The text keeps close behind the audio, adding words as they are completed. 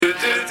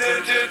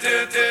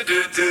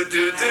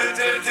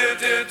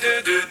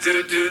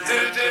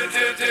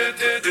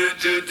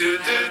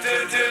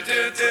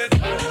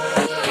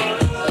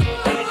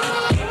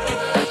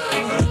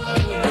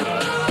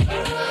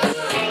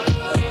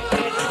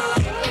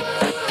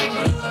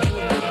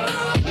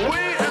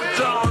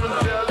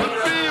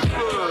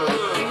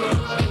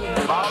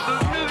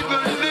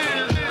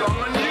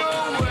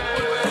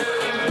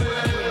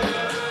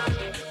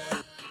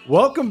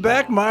Welcome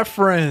back, my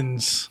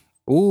friends.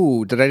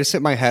 Ooh, did I just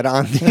hit my head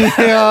on the...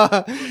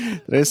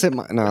 did I just hit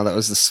my... No, that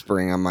was the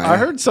spring on my... I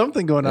heard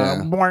something going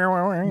on.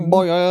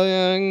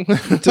 Boing.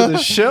 To the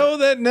show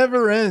that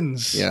never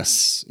ends.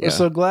 Yes. We're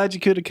so glad you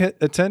could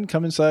attend.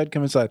 Come inside.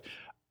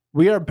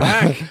 We are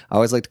back. I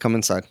always like to come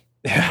inside.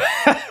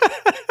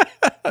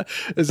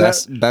 Is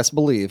Best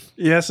believe.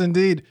 Yes,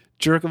 indeed.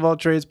 Jerk of All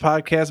Trades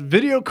podcast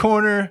video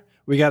corner.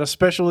 We got a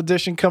special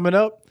edition coming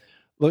up.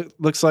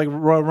 Looks like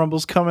Royal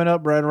Rumble's coming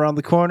up right around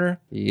the corner.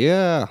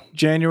 Yeah.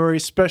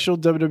 January special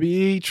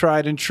WWE,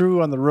 tried and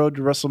true on the road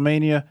to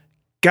WrestleMania.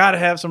 Got to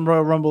have some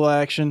Royal Rumble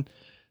action.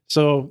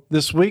 So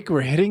this week we're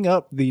hitting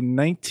up the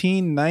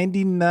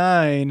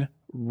 1999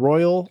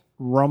 Royal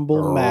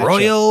Rumble matchup.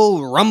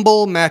 Royal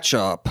Rumble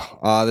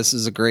matchup. This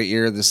is a great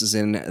year. This is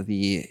in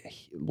the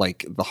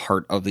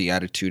heart of the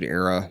Attitude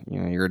Era. You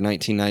know, you're in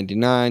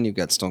 1999. You've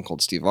got Stone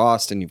Cold Steve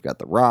Austin. You've got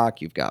The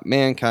Rock. You've got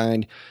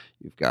Mankind.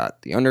 You've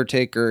got The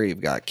Undertaker.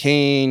 You've got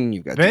Kane.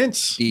 You've got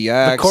Vince.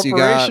 DX. You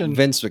got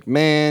Vince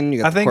McMahon. You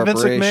got I think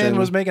Vince McMahon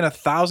was making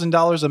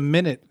 $1,000 a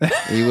minute.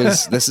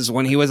 This is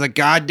when he was a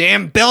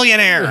goddamn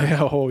billionaire.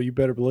 Yeah, oh, you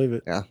better believe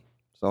it. Yeah.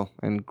 So,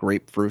 and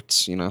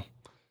grapefruits,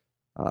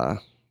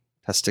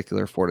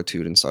 testicular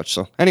fortitude and such.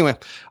 So anyway,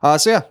 we're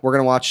going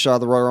to watch the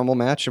Royal Rumble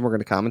match and we're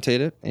going to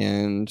commentate it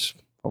and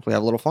hopefully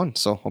have a little fun.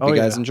 So hope you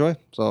guys enjoy.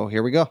 So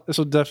here we go. This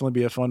will definitely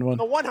be a fun one.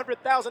 The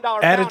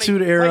 $100,000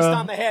 Attitude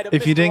Era.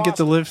 If you didn't get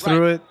to live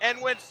through it,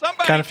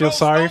 kind of feel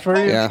sorry for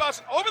you. Yeah.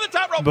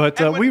 But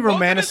we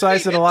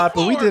romanticized it a lot,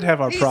 but we did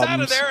have our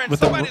problems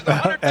with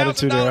the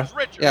Attitude Era.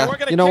 Yeah,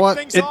 you know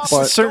what?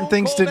 Certain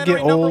things did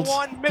get old.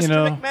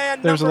 There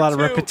was a lot of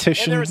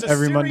repetition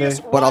every Monday.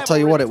 But I'll tell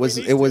you what, it was.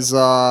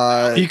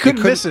 You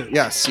couldn't miss it.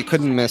 Yes, you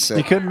couldn't miss it.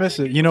 You couldn't miss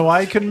it. You know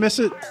why you couldn't miss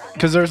it?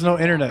 Because there's no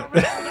internet.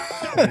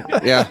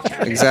 Yeah,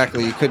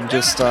 exactly. You couldn't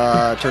just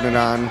turn it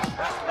on,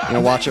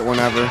 watch it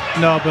whenever.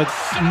 No, but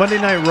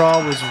Monday Night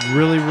Raw was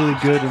really, really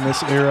good in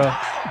this era.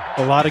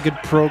 A lot of good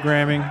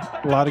programming,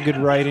 a lot of good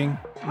writing,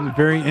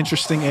 very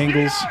interesting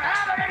angles.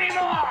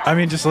 I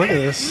mean, just look at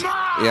this.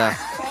 Yeah.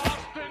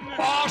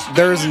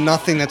 There's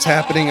nothing that's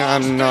happening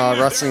on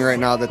wrestling right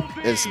now that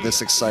is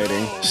this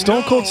exciting.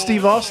 Stone Cold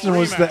Steve Austin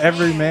was the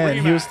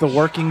everyman. He was the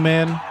working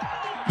man.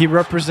 He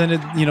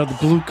represented, the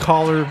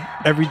blue-collar,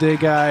 everyday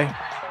guy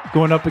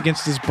going up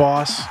against his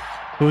boss,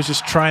 who was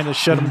just trying to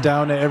shut him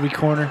down at every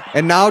corner.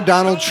 And now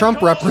Donald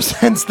Trump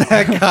represents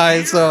that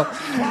guy, so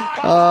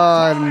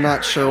I'm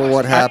not sure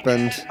what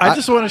happened. I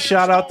just want to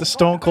shout out the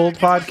Stone Cold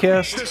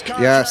podcast.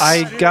 Yes.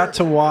 I got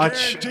to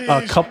watch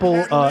a couple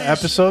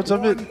episodes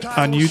of it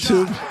on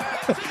YouTube,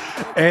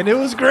 and it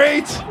was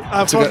great.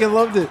 I fucking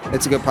loved it.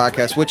 It's a good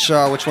podcast. Which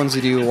ones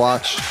did you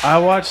watch? I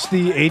watched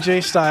the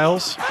AJ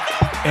Styles,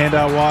 and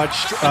I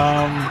watched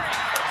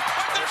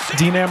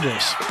Dean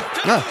Ambrose.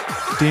 No.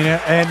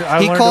 And I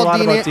learned a lot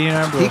about Dean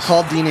Ambrose. He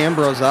called Dean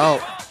Ambrose out.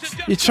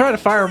 You try to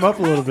fire him up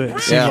a little bit, it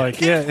seemed like.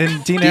 Yeah,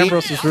 and Dean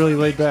Ambrose was really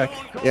laid back.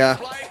 Yeah.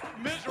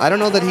 I don't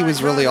know that he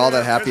was really all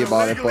that happy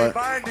about it, but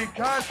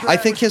I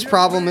think his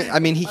problem,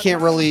 he can't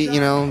really,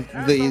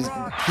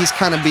 he's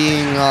kind of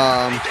being,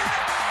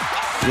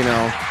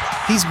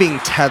 he's being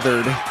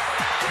tethered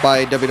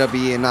by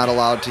WWE and not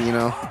allowed to, do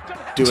his thing.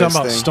 You talking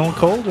about Stone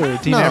Cold or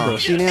Dean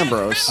Ambrose? Dean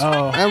Ambrose.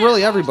 Oh. And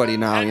really everybody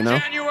now,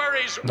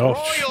 No,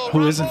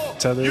 who isn't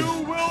tethered?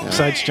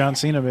 Besides John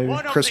Cena, maybe.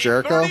 Chris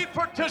Jericho?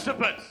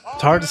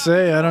 It's hard to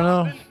say. I don't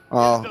know.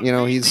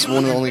 He's one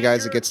of the only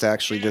guys that gets to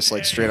actually just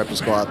straight up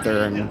just go out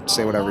there and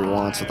say whatever he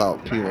wants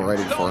without people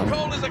writing for him.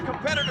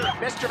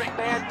 Mr.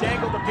 McMahon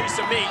dangled a piece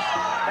of meat,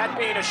 that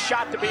being a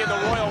shot to be in the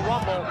Royal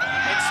Rumble.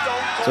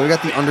 So we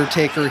got The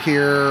Undertaker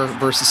here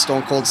versus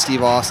Stone Cold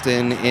Steve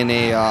Austin in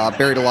a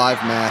Buried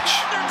Alive match.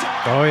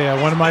 Oh,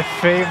 yeah. One of my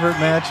favorite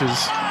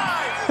matches.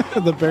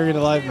 The Buried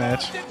Alive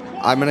match.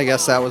 I'm going to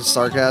guess that was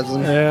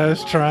sarcasm. Yeah, I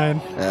was trying.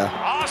 Yeah.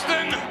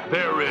 Austin,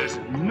 there is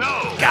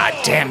no. God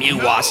damn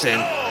you, Austin.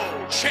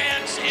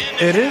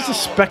 It is a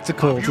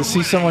spectacle to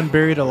see someone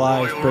buried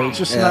alive, but it's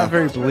just not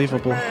very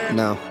believable.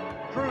 No.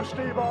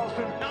 Steve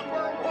Austin,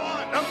 number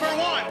one.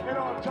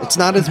 It's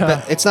not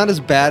as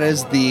bad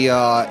as the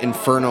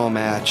Inferno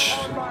match.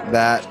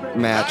 That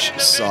match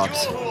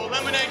sucked.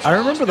 I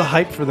remember the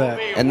hype for that.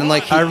 And then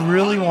I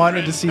really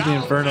wanted to see the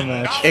Inferno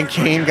match. And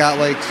Kane got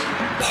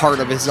part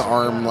of his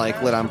arm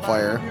lit on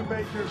fire.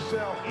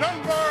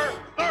 Number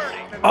 30.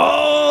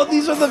 Oh,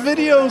 these are the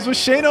videos with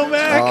Shane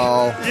O'Mac.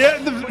 Oh. Yeah,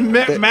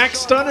 the Mac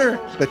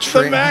Stunner.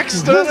 The Mac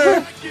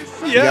Stunner.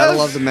 Yes. You gotta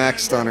love the Mac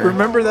Stunner.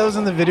 Remember that was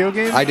in the video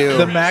game? I do.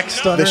 The Mac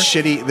Stunner. The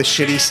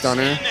shitty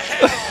stunner.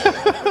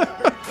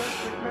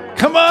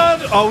 Come on!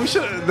 Oh, we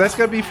should. That's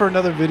gotta be for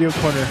another video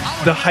corner.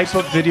 The hype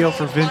up video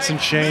for Vince and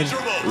Shane.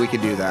 We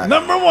could do that.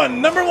 Number one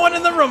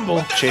in the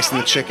Rumble. Chasing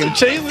the chicken.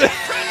 Chase it.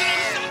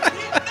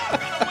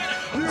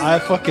 I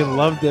fucking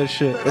love that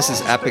shit. This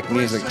is epic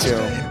music too.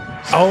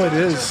 Oh, it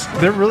is.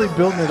 They're really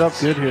building it up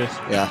good here.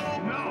 Yeah.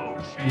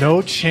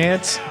 No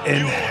chance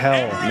in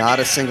hell. Not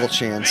a single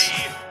chance.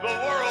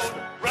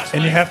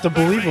 And you have to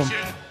believe him.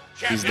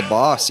 He's the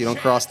boss. You don't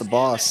cross the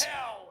boss.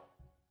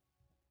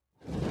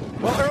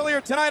 Well, earlier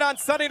tonight on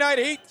Sunday Night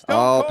Heat.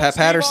 Oh, Pat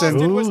Patterson.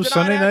 Ooh,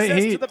 Sunday Night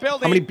Heat. How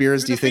many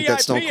bears do you think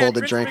that Stone Cold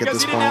had drank at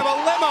this point?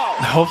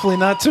 Hopefully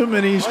not too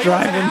many. He's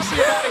driving.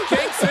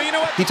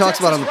 He talks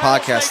about it on the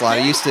podcast a lot.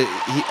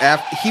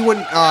 He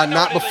wouldn't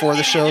not before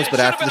the shows, but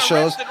after the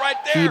shows,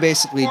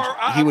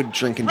 he would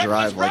drink and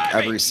drive like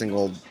every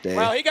single day.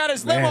 Well, he got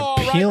his Man, limo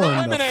right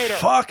peeling the Eliminator.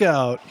 fuck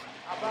out.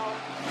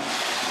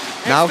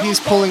 Now he's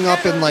pulling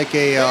up in like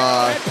a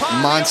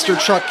monster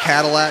truck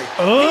Cadillac.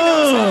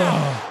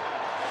 Oh.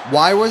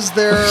 Why was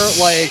there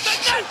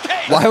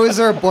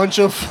a bunch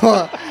of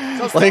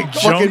like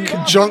fucking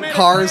junk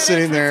cars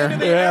sitting there?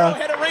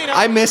 Yeah.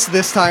 I missed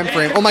this time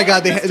frame. Oh my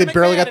god, they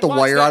barely got the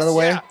wire out of the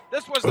way.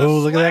 Oh,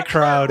 look at that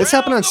crowd. This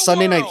happened on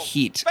Sunday Night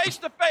Heat.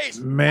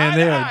 Man,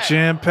 they are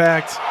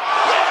jam-packed.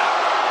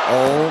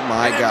 Oh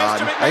my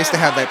god. I used to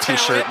have that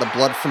t-shirt, The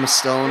Blood from a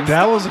Stone.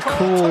 That was a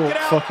cool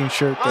fucking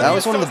shirt, though. That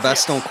was one of the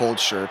best Stone Cold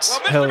shirts.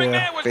 Hell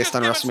yeah. Based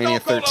on WrestleMania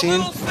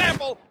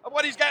 13.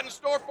 What he's got in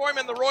store for him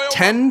in the Royal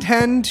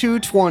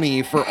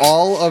 10-10-220 for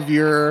all of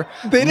your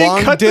They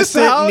didn't cut this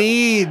long-distance out?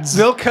 needs.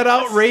 They'll cut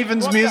out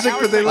Ravens music,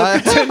 but they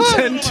let the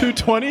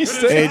 10-10-220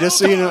 stay. Hey, just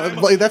so you know,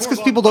 like, that's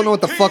because people don't know what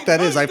the fuck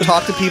that is. I've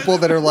talked to people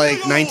that are like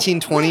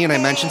 1920 and I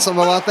mentioned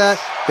something about that.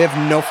 They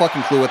have no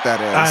fucking clue what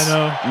that is. I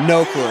know.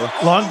 No clue.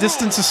 Long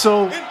distance is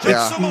so, it's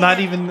Yeah.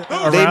 not even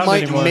around They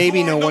might anymore.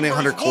 maybe know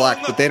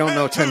 1-800-COLLECT, but they don't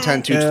know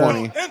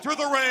 10-10-220. Enter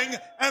the ring,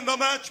 and the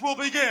match will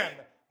begin.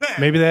 Then,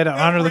 Maybe they had to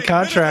honor the every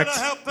contract. minute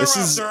and a half This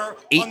is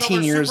thereafter, 18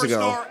 another years ago.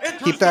 superstar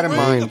enters Keep that in the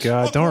mind. ring,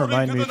 God, don't according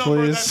remind to me, the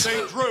number please. that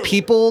they drew.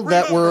 People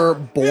that were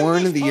Remember,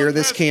 born in the year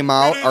this contest, came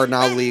out are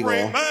now every legal.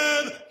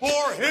 man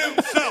for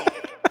himself.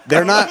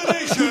 They're not.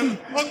 Elimination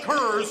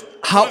occurs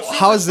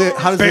How is it?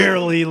 How does it?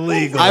 Barely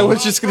legal. I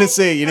was just gonna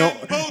say, you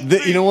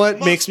know what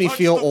makes me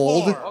feel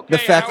old? The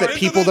fact that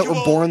people that were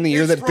born the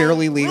year that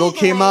Barely Legal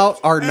came out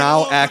are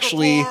now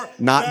actually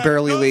not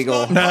barely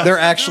legal. They're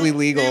actually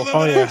legal.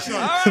 Oh, yeah.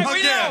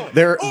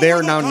 Again, They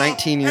are now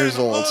 19 years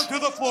old.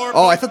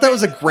 Oh, I thought that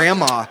was a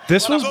grandma.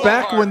 This was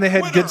back when they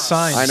had good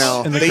signs. I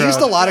know. In the They crowd.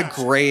 used a lot of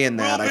gray in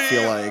that, I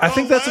feel like. I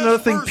think that's another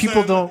thing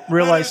people don't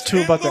realize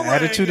too about the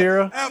Attitude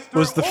Era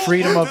was the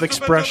freedom of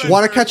expression.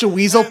 Want to catch a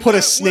weasel? Put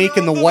a snake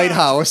in the White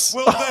House.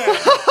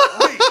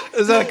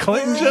 Is that a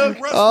Clinton joke?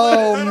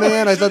 Oh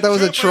man, I thought that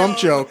was a Trump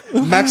joke.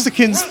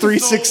 Mexicans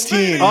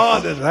 316.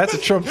 Oh, that's a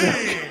Trump joke.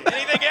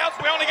 Anything else?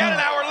 We only got an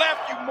hour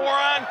left, you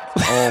moron.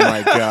 Oh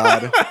my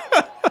god.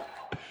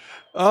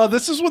 Oh,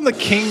 this is when the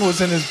King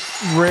was in his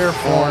rare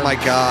form. Oh my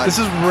god. This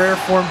is rare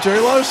form Jerry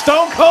Lawler.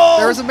 Stone Cold!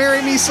 There was a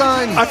Marry Me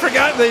sign. I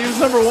forgot that he was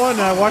number one,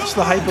 and I watched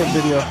the hype up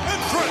video.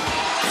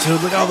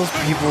 Dude, look at all those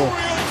people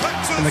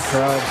in the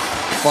crowd.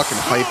 Fucking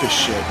hype as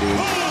shit, dude.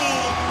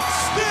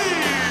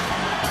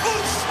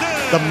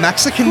 The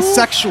Mexican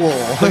sexual.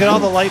 Look at all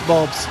the light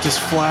bulbs just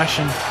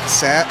flashing.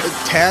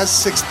 Taz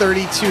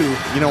 632.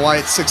 You know why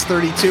it's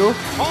 632?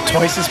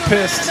 Twice as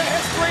pissed.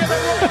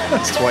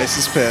 It's twice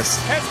as pissed.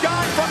 Has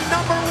gone from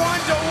number one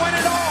to win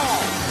it all.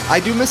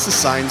 I do miss the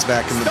signs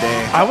back in the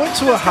day. I went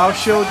to a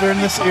house show during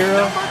this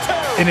era,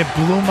 and it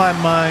blew my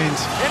mind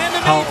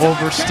how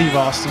over Steve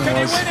Austin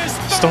was.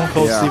 Stone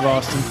Cold Yeah. Steve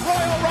Austin.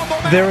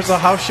 There was a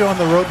house show on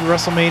the road to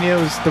WrestleMania.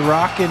 It was The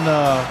Rock and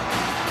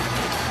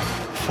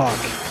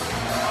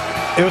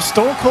it was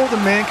Stone Cold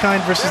and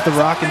Mankind versus The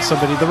Rock and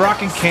somebody. The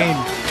Rock and Kane.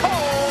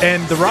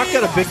 And The Rock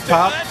got a big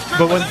pop,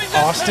 but when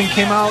Austin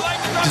came out,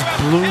 just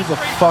blew the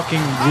fucking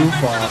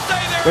roof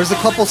off. There's a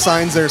couple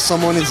signs there.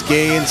 Someone is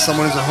gay and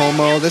someone is a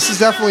homo. This is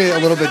definitely a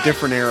little bit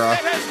different era.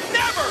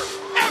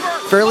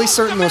 Fairly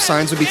certain those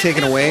signs would be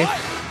taken away.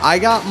 I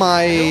got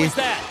my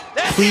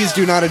 "Please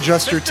do not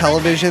adjust your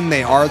television.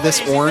 They are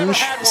this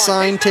orange"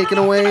 sign taken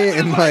away,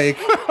 and like,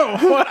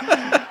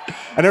 I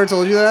never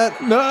told you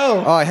that.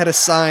 No. Oh, I had a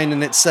sign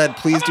and it said,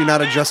 "Please do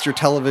not adjust your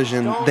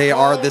television. They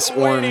are this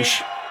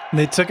orange." And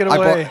they took it I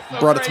away.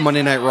 brought it to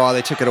Monday Night Raw.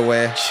 They took it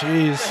away.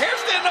 Jeez.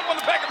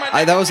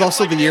 That was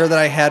also the year that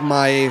I had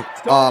my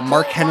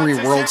Mark Henry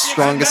World's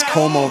Strongest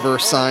Comb Over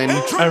sign.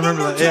 I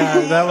remember that. Yeah,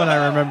 that one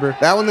I remember.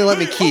 That one they let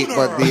me keep,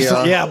 but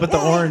the Yeah, but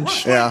the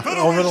orange. Yeah.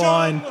 Over the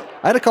line.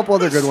 I had a couple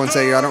other good ones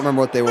that year. I don't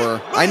remember what they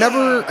were. I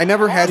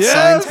never had Yes!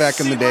 signs back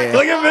in the day.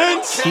 Look at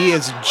Vince. He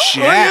is Look at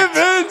jacked,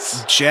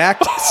 Vince.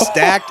 jacked,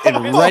 stacked,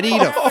 and ready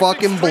to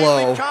fucking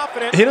blow.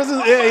 He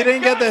doesn't. Yeah, he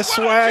didn't get that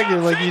swagger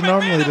like he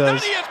normally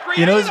does.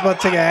 You know he's about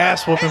to take an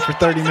ass whooping for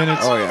 30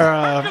 minutes. Oh,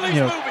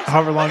 yeah. Or,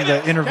 however long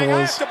that interval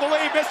is.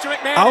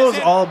 I was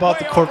all about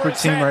the corporate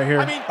team right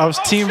here. I was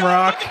Team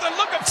Rock,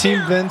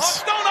 Team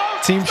Vince,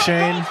 Team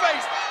Shane.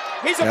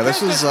 Yeah,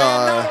 this was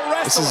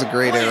This is a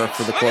great era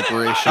for the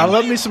corporation. I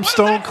love me some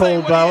Stone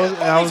Cold, but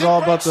I was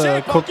all about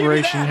the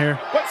corporation here.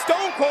 But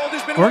Stone Cold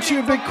has been Weren't you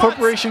a big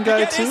corporation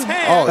guy too?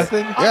 Oh, I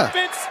think. yeah.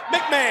 Vince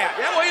McMahon.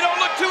 Yeah, well, you don't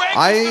look too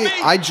anxious to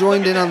me. I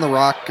joined in on the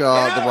Rock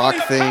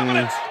thing.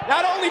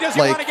 Not only does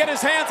he like, want to get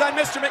his hands on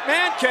Mr.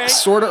 McMahon, King,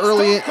 Sort of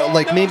early, Stone Cold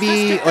like knows maybe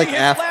this could like be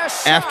his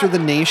last after shot the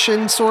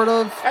Nation, sort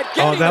of. at Oh,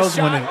 getting that a was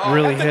when shot it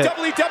really at the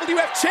hit.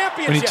 WWF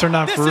Championship. When he turned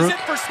on This Farouk? is it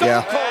for Stone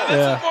Yeah. Cold. This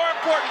Yeah. is more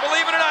important.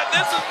 Believe it or not,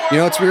 this is more You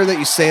know, it's weird that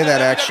you say that.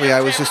 important. Actually,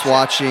 I was just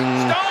watching.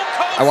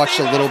 I watched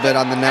a little bit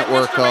on the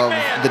network of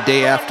the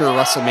day after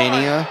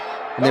WrestleMania,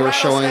 and they were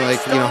showing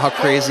like how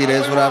crazy it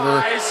is,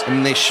 whatever.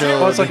 And they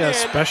showed. Oh, it's like a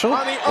special?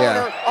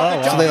 Yeah.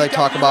 Oh, So wow. they like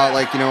talk about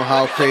like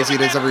how crazy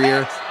it is every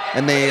year,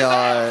 and they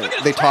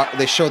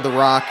showed the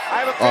Rock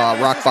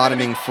rock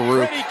bottoming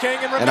Farouk,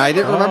 and I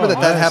didn't remember that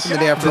nice. happened the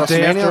day after The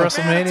day after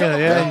WrestleMania. WrestleMania,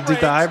 yeah, he did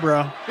the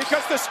eyebrow.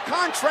 Because this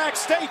contract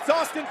states,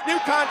 Austin's new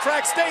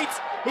contract states,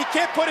 he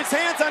can't put his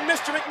hands on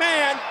Mr.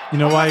 McMahon. You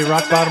know why he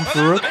rock bottom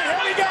Farouk? And here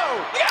we go.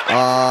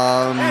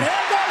 Um, And here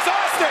goes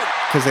Austin.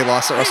 because they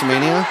lost at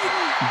WrestleMania.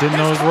 Didn't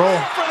know his role.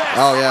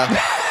 Oh yeah,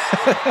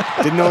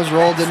 didn't know his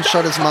role, didn't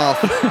shut his mouth.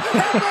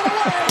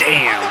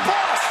 Damn.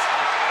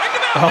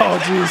 Oh,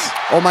 jeez.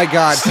 Oh my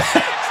God.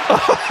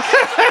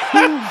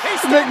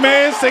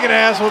 McMahon's taking an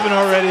ass whooping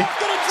already.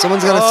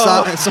 Someone's got to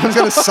Someone's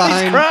got to He's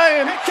sign.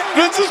 crying.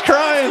 Vince is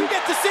crying.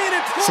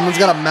 Someone's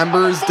got a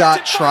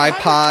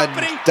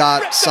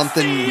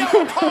members.tripod.something.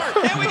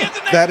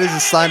 That is a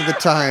sign of the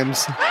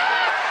times.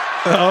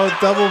 Oh,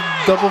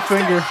 double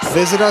finger.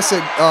 Visit us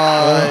at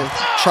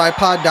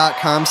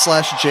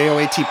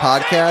tripod.com/JOAT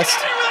podcast.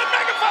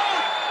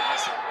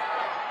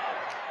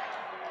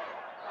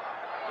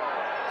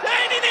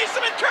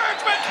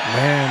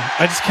 Man,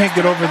 I just can't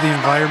get over the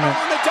environment.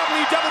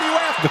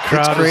 The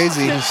crowd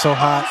crazy. is so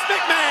hot.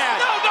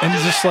 And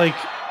it's just like,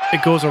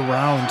 it goes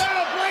around.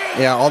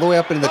 Yeah, all the way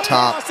up into the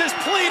top.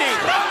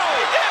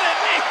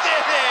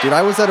 Dude,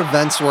 I was at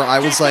events where I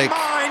was like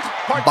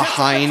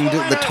behind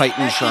the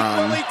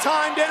Titantron.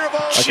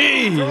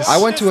 Jeez. I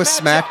went to a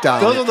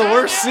SmackDown. Those are the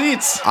worst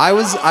seats. I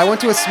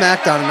went to a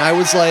SmackDown and I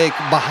was like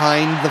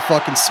behind the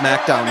fucking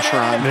SmackDown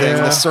Tron thing,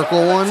 Yeah. the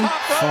circle one.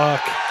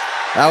 Fuck.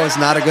 That was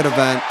not a good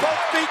event.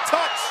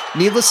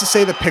 Needless to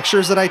say, the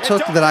pictures that I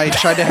took that I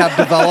tried to have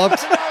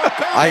developed,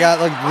 I got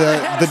like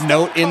the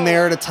note in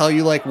there to tell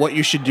you like what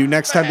you should do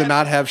next time to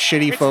not have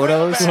shitty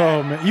photos.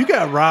 Oh man, you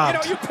got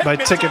robbed by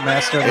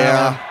Ticketmaster.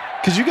 Yeah.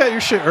 Because you got your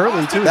shit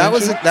early too. That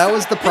didn't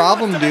was the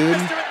problem, dude.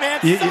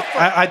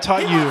 I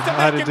taught you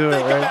how to do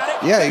it, right?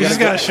 Yeah, You just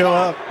gotta show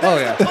up. Oh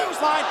yeah.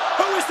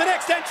 Who is the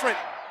next entrant?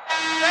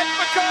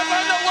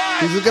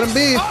 Who's it gonna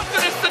be?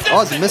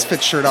 Oh, it's a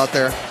Misfits shirt out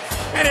there.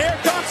 And here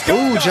comes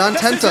Ooh, John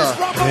Tenta.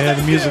 Yeah,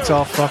 the music's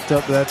all fucked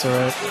up, but that's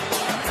alright.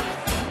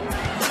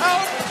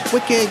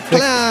 Wicked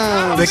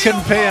Clowns. They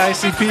couldn't pay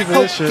ICP for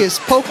this shit. Hocus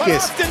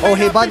Pocus. Oh,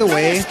 hey, by the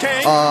way,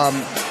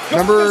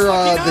 remember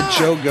the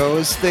Joe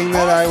Goes thing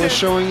that I was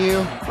showing you?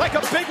 Like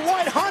a big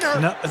white hunter.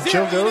 No,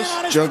 Joe Goes?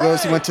 Joe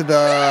Goes, he went to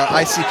the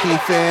ICP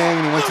thing,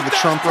 and he went to the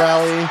Trump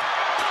rally.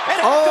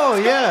 Oh,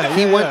 yeah.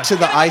 He went to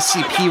the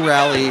ICP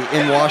rally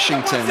in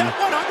Washington.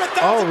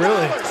 Oh,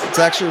 really? It's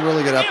actually a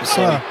really good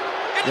episode. Huh.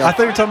 I thought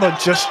you were talking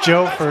about Just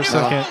Joe for a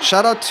second.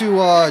 Shout out to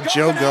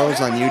Joe Goes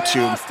on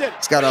YouTube.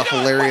 He's got a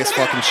hilarious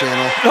fucking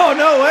channel. Oh,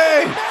 no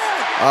way.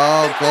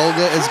 Oh,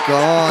 Golga is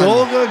gone.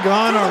 Golga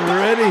gone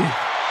already.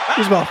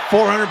 He was about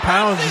 400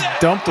 pounds. Just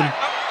dumped him.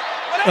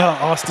 Oh,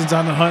 Austin's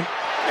on the hunt.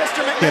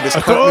 He had his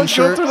Oh, Cartman go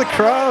shirt. through the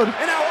crowd.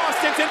 And now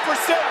Austin's in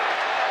pursuit.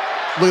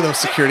 Look at those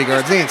security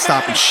guards. They ain't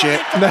stopping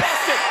shit.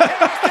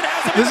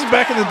 This is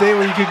back in the day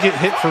where you could get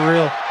hit for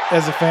real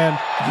as a fan.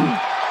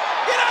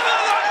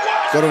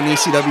 Go to an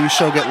ECW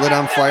show, get lit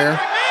on fire.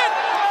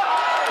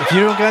 If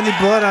you don't got any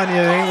blood on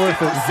you, it ain't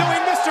worth it.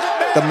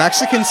 The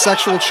Mexican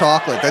sexual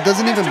chocolate. That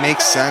doesn't even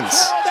make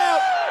sense.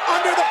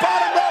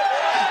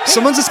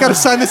 Someone's just got a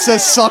sign that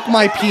says, suck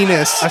my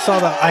penis. I saw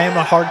the I am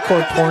a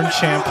hardcore porn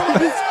champ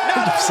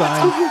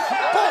sign.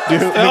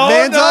 Dude,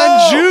 McMahon's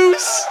on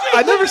juice.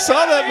 I never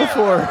saw that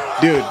before.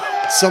 Dude,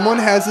 someone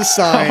has a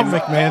sign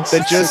McMahon's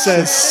that just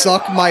says,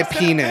 suck my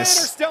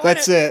penis.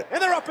 That's it.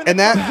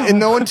 And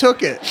no one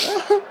took it.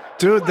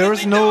 Dude, there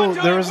was no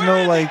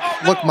like,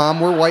 Look, Mom,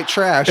 we're white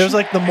trash. it was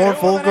like the more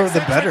vulgar, the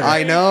better.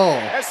 I know.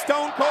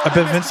 I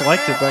bet Vince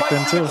liked it back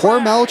then too.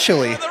 Hormel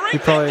chili. He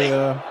probably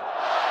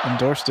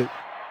endorsed it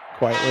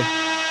quietly.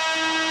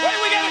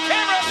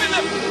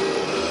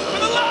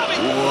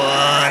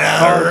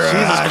 Oh,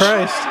 Jesus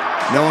Christ.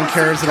 No one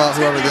cares about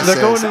whoever this They're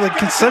going is. to the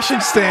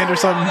concession stand or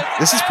something.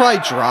 This is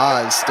probably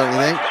Draws, don't you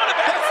think?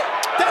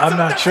 I'm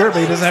not sure, but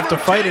he doesn't have to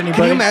fight anybody.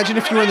 Can you imagine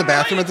if you were in the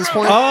bathroom at this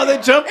point? Oh, they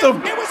jumped him.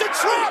 It was a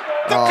trap.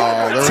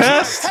 Oh, there was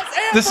Test.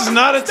 This is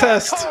not a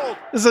test.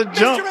 This is a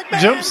jump.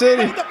 Jump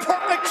City. The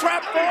perfect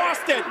trap for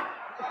Austin.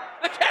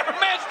 The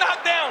cameraman's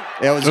not down.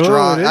 Yeah, it was Ooh,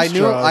 Draws. it is I knew.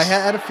 Draws. I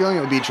had a feeling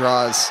it would be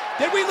Draws.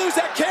 Did we lose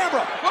that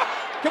camera?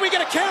 Can we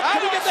get a camera?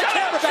 Can we get that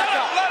camera back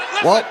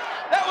up? Well,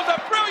 That was a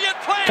brilliant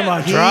plan. Come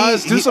on,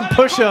 Droz. Do some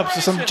push-ups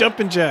or some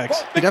jumping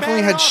jacks. He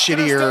definitely had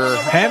shittier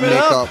Ham it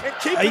makeup.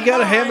 up. You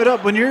gotta ham it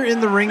up when you're in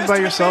the ring by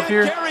yourself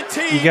here.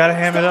 You gotta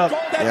ham it up.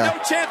 Yeah.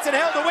 No chance in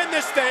hell to win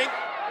this thing.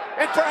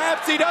 And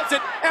perhaps he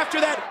doesn't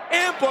after that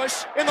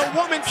ambush in the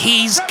woman's.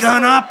 He's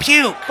gonna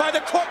puke. By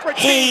the corporate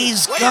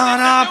He's team.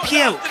 gonna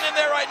puke. Austin in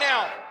there right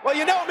now. Well,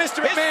 you know,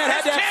 Mr. McMahon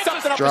had to have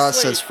something up his Droz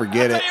sleeve. says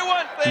forget I'll it. tell you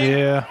one thing.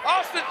 Yeah.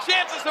 Austin's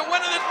chances of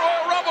winning this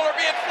Royal Rumble are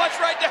being flushed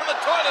right down the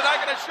toilet, I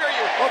can assure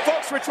you. Well,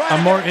 folks, we're trying I'm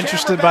to more get the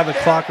interested camera by the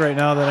back clock there. right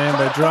now than I am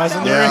by Droz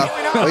in the Yeah.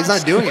 ring. Well, he's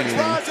not doing But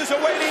anything. Droz is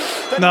awaiting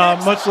the No,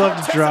 next much love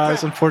to Droz.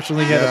 participant.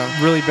 Unfortunately, he had Yeah.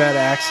 a really bad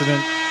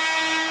accident.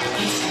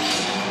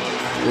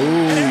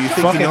 Ooh, you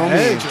think Fucking you know me?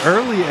 Edge,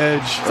 early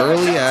Edge.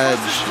 Early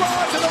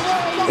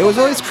Edge. It was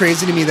always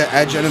crazy to me that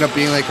Edge ended up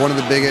being like one of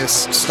the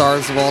biggest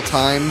stars of all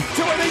time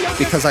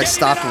because I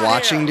stopped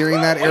watching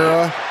during that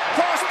era.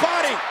 Cross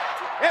body,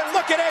 and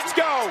look at Edge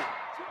go.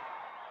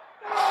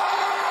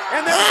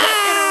 And there's that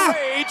inner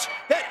rage,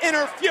 that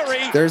inner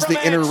fury. There's from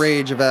the inner Edge.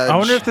 rage of Edge. I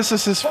wonder if this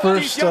is his Both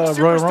these first young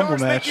Royal superstars Rumble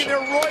match. making their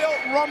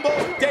Royal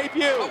Rumble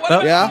debut.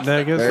 Oh, Yeah,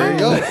 there, goes there you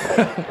the-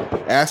 go.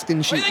 Ask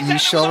and ye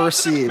shall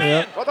receive.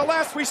 Yep. Well, the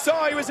last we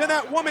saw, he was in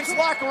that woman's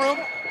locker room.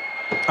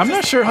 I'm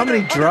not sure how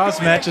many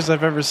Droz matches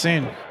I've ever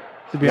seen,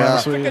 to be Yeah.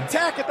 honest with you.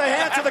 Attack at the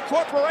hands of the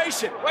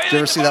corporation. Did you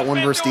ever see that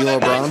one versus D'Lo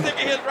Brown?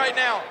 Right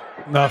now.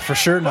 No, for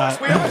sure not.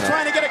 We are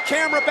trying to get a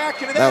camera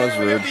back into That that was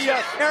area of rude.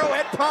 the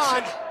Arrowhead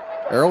Pond.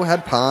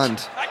 Arrowhead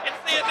Pond. I can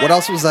see it What now.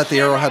 else was at the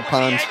Arrowhead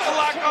Pond? Ankle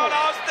lock on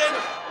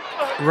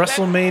Austin.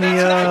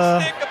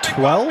 WrestleMania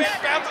 12,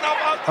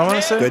 I want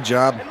to say. Good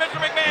job.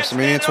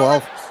 WrestleMania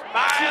 12.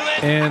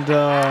 And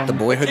The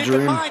boyhood Keep in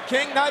dream. mind,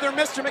 King, neither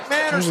Mr.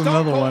 McMahon or There's Stone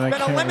another Cold one I has been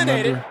can't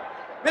eliminated. remember.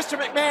 Mr.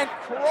 McMahon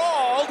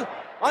crawled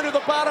under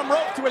the bottom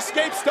rope to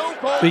escape Stone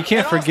Cold. But you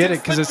can't and forget Austin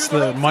it because slipped it's through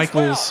the ropes as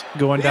Michaels well.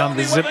 going The down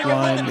the only zip way you're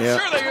line. eliminated- Yeah.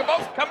 Sure, they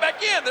both come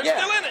back in. They're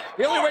still in it.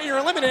 The only way you're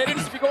eliminated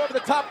is if you go over the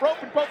top rope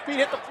and both feet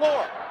hit the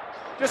floor.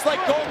 Just like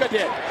Golga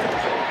did.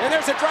 And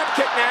there's a drop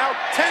kick now.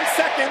 10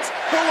 seconds.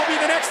 Who will be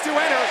the next to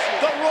enter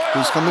the Royal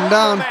Who's coming Rumble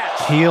down?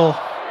 match? Heel.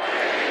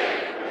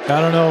 I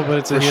don't know, but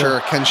it's a For heel. sure.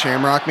 Ken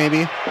Shamrock,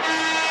 maybe.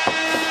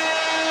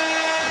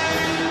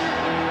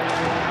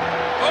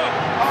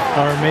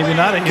 Or maybe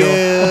not a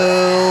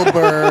heel.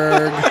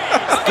 Gilbert.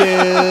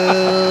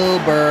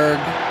 Gilbert.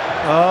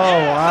 Oh,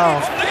 wow.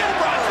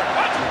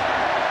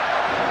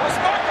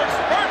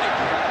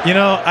 You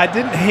know, I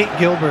didn't hate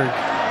Gilbert.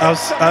 I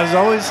was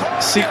always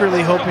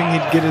secretly hoping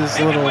he'd get his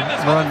little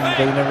run, but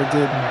he never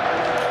did.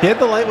 He had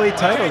the lightweight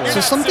title. though. So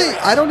something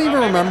I don't even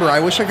remember. I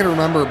wish I could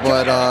remember,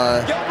 but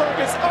Gilbert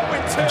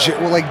is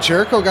 0-2. Like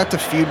Jericho got to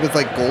feud with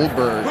like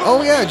Goldberg.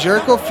 Oh yeah,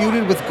 Jericho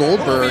feuded with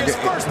Goldberg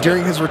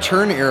during his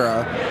return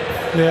era.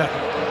 Yeah,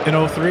 in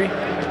 03.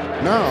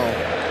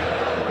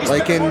 No,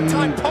 like in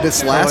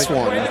this last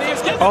one.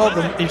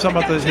 Oh, you're talking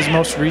about his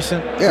most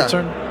recent Yeah.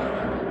 return?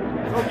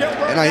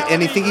 And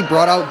I think he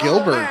brought out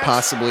Gilbert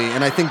possibly,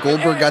 and I think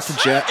Goldberg got to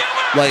spear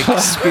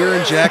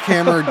and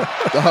jackhammer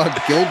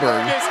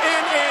Gilbert. Is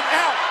in and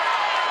out.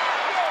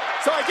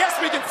 So I guess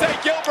we can say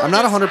Gilbert. I'm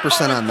not is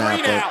 100% on that,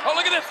 0-3 now. Oh,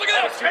 look at this. Look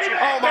at this.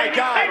 Oh my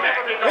God.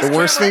 The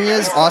worst thing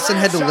is Austin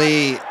had to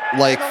lay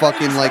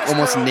fucking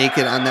almost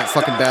naked on that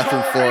fucking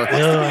bathroom floor. Ugh,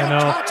 I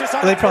know.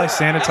 They probably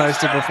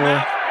sanitized it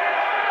before.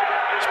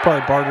 It's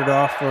probably bartered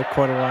off for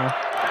quite a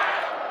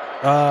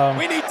while.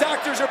 We need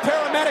doctors or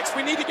paramedics.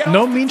 We need to get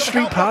No Austin Mean some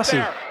Street help up Posse.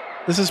 there.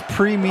 This is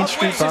pre-Mean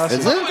Street Posse.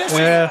 Is it?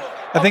 Yeah.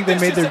 I think they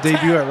made their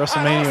debut at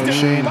WrestleMania with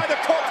Shane. By the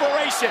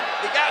corporation.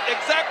 He got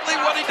exactly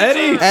what he Eddie.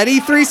 deserved. Eddie Eddie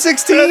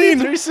 316. What do you mean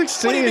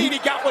 316. he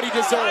got what he I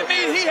deserved?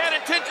 mean, he had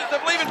intentions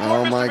of leaving poor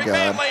Oh Mr. my McMahon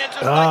God. laying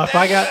just Oh, like if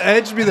I that. got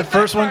Edge, be the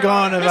first one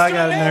gone if I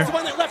got in McMahon's there. the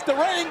one that left the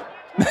ring.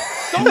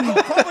 Stone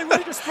Cold probably would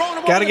have just thrown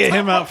him Gotta over the get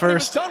him top out rope when he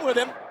was first. Done with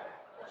him.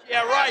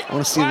 Yeah, right. I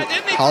wanna see Why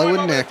didn't he Hollywood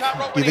throw him over Nick. the top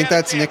rope You when he think had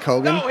a that's chance? Nick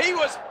Hogan? No, he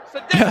was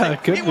sadistic. Yeah,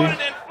 it could he be. wanted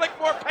to inflict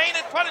more pain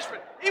and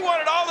punishment. He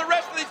wanted all the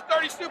rest of these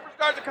 30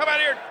 superstars to come out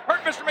here and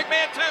hurt Mr.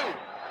 McMahon too.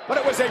 But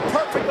it was a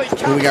perfectly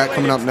Who we got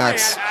coming up calculated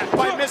next? plan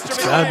by Mr.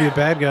 McMahon. Gotta be a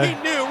bad guy. He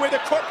knew where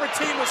the corporate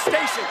team was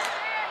stationed.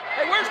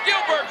 Hey, where's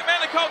Gilbert? The man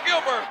they call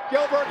Gilbert.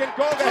 Gilbert and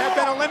Golga have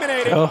been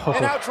eliminated. Oh.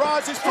 And now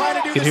Droz is trying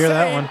to do Could the hear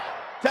that same one.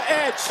 to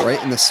Edge.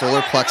 Right in the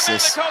solar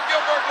plexus. The man they call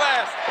Gilbert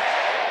last.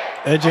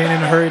 Edge ain't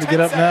in a hurry to get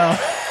up now.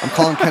 I'm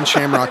calling Ken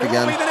Shamrock Who will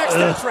again. be the next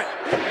entrant?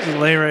 Just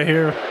lay right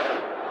here.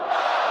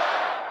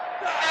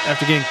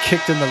 After getting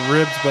kicked in the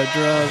ribs by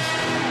Droz.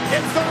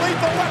 It's the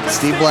lethal weapon.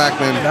 Steve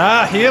Blackman.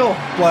 Ah, heel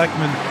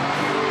Blackman.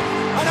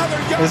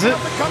 Another young Is it?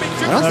 up-and-coming I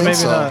don't Or think maybe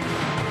so. not.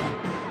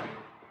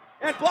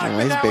 And No, Blackman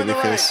he's now in the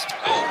ring. babyface.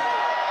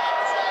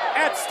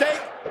 At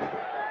stake.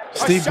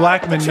 Steve shot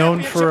Blackman, at the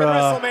known for championship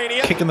at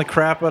WrestleMania. kicking the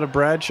crap out of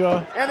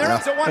Bradshaw. And there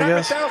is a I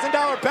guess.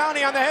 $100,000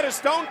 bounty on the head of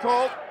Stone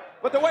Cold.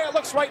 But the way it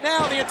looks right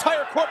now, the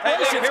entire Hey,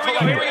 corporation is here we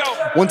go. Here we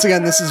go. Once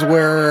again, this is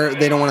where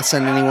they don't want to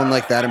send anyone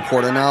like that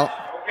important out.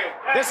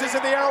 This is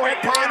in the Arrowhead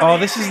Pond. Oh,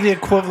 this is the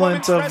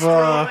equivalent of Put him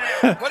on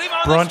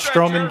Braun the stretcher.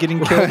 Strowman getting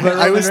killed by I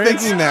Roman was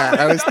Reigns. thinking that.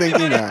 And then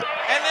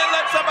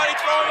let somebody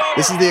throw him over.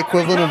 This is the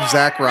equivalent of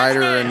Zack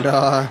Ryder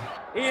and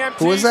He EMT.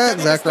 Who was that?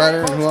 Zack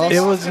Ryder and who else? It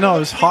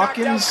was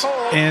Hawkins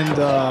and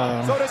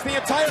So does the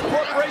entire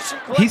corporation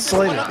collect Heath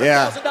Slater. this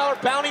Yeah.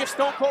 $100,000 bounty if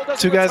Stone Cold doesn't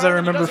two guys I retire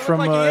and he remember doesn't from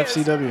look like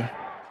he is? FCW.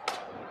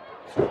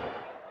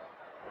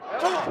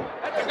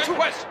 That's a good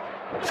question.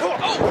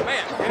 Oh,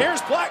 man. And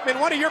here's Blackman,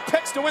 one of your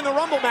picks to win the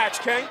Rumble match,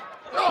 King.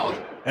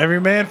 Every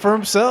man for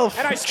himself.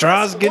 And I stress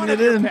Draws getting one it of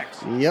your in.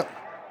 picks. Yep.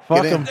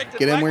 Fuck Get in. 'em.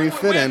 Get in where you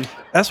fit in.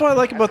 That's what I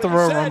like about the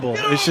Royal Rumble.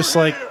 It's just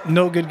like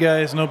no good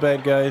guys, no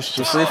bad guys.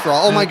 Just Free for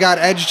all. Oh my God!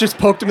 Edge just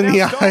poked him in the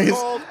Now Stone eyes.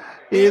 Cold,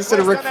 He is to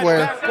the placed Ric on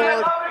that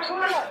Flair.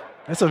 backboard.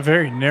 that's a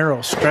very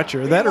narrow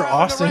stretcher. That or Meanwhile, in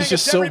the Austin's ring,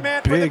 just it's so every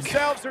man for big.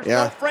 themselves. There's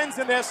Yeah. no friends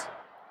in this.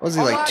 What was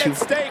he A like lot at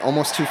stake.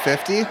 almost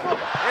 250? And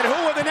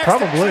who will the next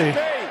Probably. entrant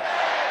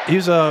be? He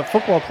was a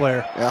football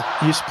player. Yeah.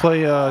 He used to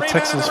play Three men in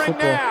Texas the ring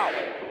football. now.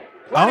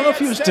 I don't know if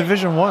he Plenty was at stake.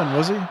 Division One,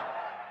 was he?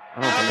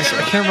 I don't think so.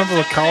 I can't remember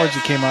what college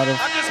he came out of.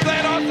 I'm just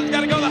glad Austin's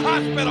got to go to the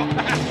hospital.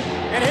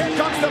 And here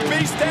comes the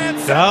Beast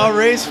dance. Oh,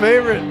 Ray's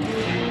favorite.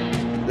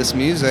 This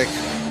music.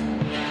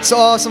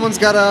 So someone's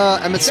got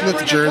a Emmett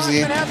Smith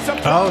jersey.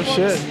 Oh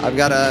shit, I've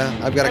got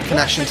a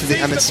connection to the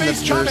Emmett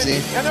Smith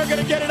jersey. And they're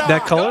gonna get it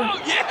that on. color, Oh,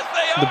 yes,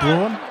 they the are.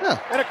 blue one. Yeah.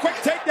 And a quick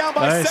takedown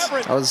by Nice.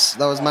 Severin.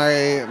 That was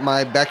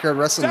my backyard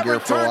wrestling gear Severin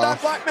for a turned on while.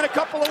 Blackman a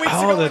couple of weeks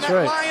Oh, ago that's in that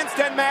right. Lions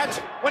Den match.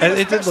 When he was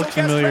It did look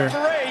special guest familiar.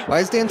 referee. Why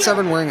is Dan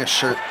Severn wearing a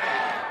shirt?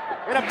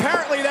 And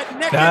apparently that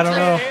neck I don't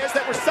injury know. of his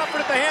that was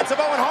suffered at the hands of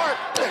Owen Hart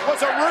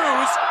was a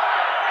ruse.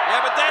 Yeah,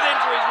 but that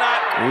injury's not.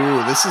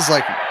 Ooh, this is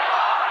like,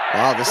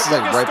 wow, this is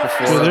like right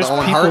before Dude, the there's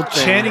Owen people Hart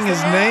thing. chanting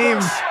his name.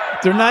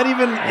 They're not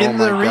even in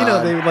my the arena.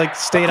 God. They like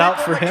stayed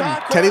out for him.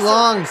 Teddy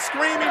Long.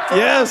 Screaming for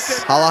Yes.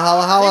 Austin. Holla,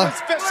 holla, He holla.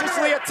 was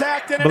viciously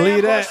attacked in an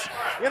Believe ambush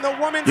that. in the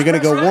women's You're gonna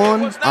go wrestling.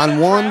 one It was not on a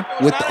one trap.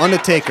 It was with not The an ambush.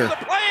 Undertaker. It was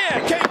a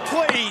plan. Okay,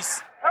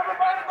 please.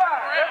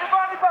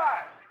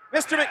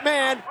 Mr.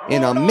 McMahon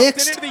In a rolled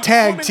mixed Austin into the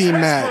tag women's team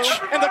dressing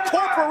match. room, and the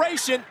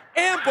corporation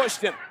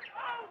ambushed him.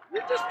 You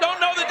just don't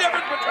know the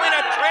difference between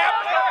a trap,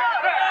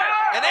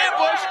 an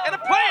ambush, and a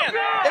plan.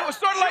 It was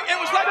sort of like, it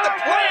was like the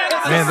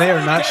plan. Man, they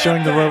are not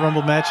showing the Royal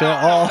Rumble match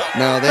at all.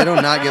 No, they do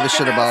not give a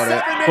shit about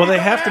it. Well, they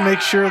have to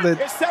make sure that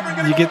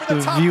you get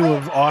the view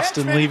of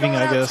Austin leaving,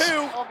 I guess.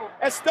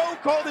 As Stone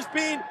Cold is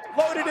being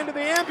loaded into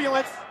the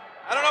ambulance.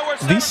 I don't know where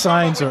These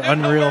signs are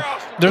unreal.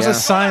 There's Yeah. a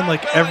sign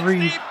like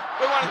every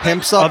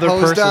Pimps up, other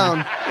pose person.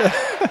 down.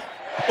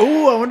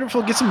 Ooh, I wonder if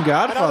we'll get some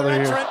Godfather Another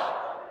here. entrant.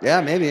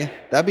 Yeah, maybe.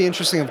 That'd be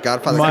interesting if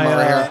Godfather My came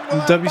over here.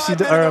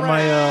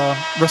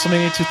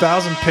 WrestleMania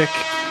 2000 pick,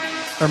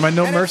 or my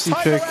No And Mercy it's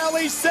Tiger pick,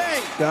 Ali Singh.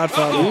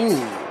 Godfather.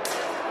 Ooh.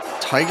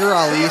 Tiger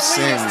Ali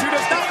Singh. Who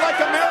does not like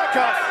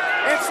America.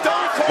 And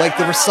Stone Cold Like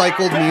the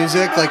recycled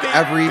music, like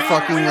every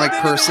fucking like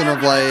person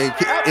of like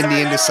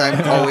Indian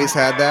descent always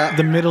had that.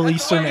 The Middle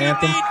Eastern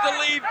anthem.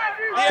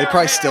 They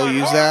probably still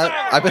use that.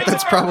 I bet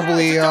that's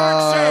probably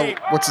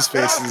what's his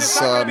face's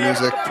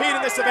music.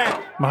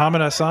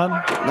 Muhammad Hassan.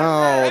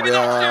 No, the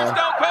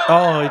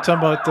Oh, you talking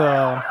about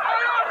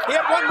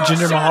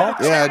Jinder Mahal?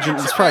 yeah,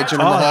 it's probably Jinder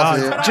Mahal.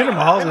 Oh, Jinder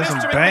Mahal has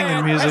some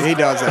banging music. He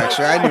does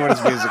actually. I knew what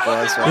his music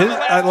was. So.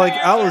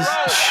 I was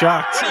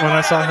shocked when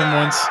I saw him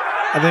once.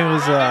 I think it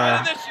was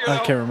I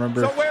can't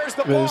remember.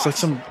 But it was like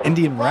some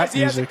Indian rap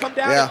music.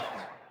 Yeah.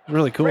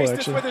 Really cool, With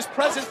actually. his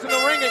presence in the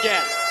ring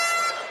again.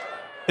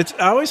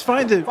 I always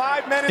find it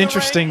 5 men in the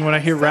interesting ring. when I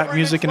hear rap Severing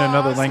music in claws,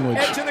 another language,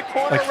 Edge in the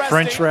corner like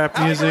French resting. rap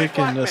How music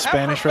great and Blackman.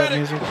 Spanish rap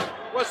music.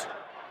 Was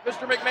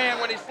Mr.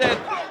 McMahon when he said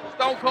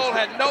Stone Cold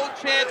had no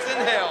chance in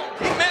hell.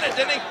 He meant it,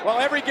 didn't he? Well,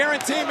 every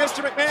guarantee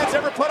Mr. McMahon's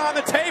ever put on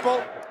the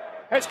table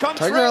has come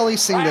Tiger true. Ali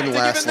Singh I didn't had to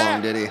give last him that.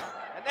 long, did he?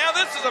 And now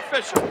this is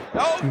official.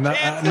 No chance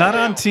in Not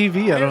hell. on TV,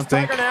 I Here's don't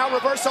think. Tiger now,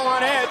 reversal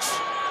on Edge.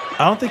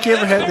 I don't think he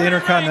ever had the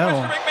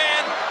Intercontinental. Mr.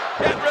 McMahon,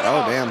 get rid of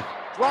Oh him. damn.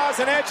 Draws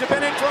and Edge have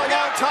been in for a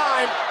long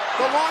time.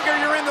 The longer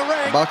you're in the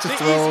ring, About to the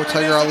throw easier it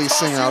Tiger is to Ali toss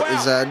Singh you out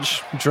is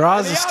Edge.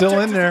 Draws The is still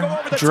object in is to there. go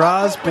over the top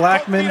Draws, rope with both feet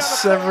Blackman, on the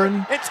Severin,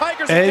 floor. And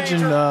Tiger's in Edge,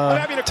 danger and of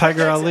having a quick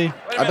Tiger exit. Ali.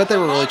 I bet they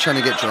were really trying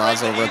to get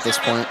Draws over at this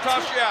point.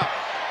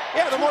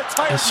 Yeah, the more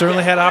tired He you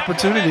certainly get. had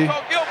opportunity.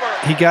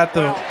 He got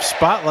the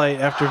spotlight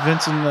after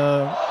Vince and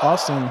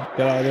Austin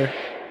got out of there.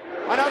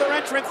 Another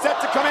entrant set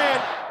to come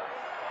in.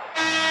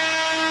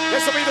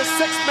 This will be the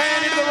 6th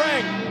man into the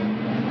ring.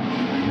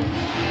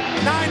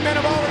 9 men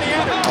have already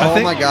entered.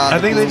 Oh my God. I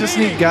think they just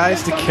need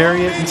guys to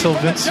carry it until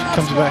Vince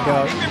comes back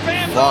out.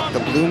 Fuck the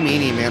Blue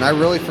Meanie, man. I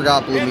really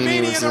forgot Blue And Meanie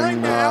Meanie was in the ring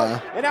in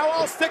now. And now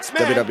all 6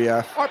 men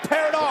WWF. are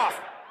paired off.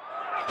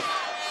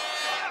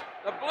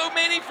 The Blue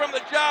Meanie from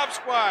the Job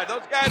Squad.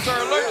 Those guys are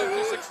allergic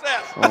to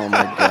success. Oh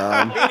my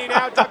God. Meanie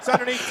now ducks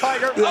underneath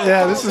Tiger.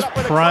 Yeah, this is Up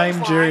with a prime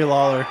clothesline. Jerry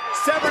Lawler.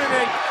 Severin in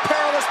a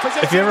perilous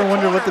position. If you ever in the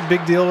wonder what the corner.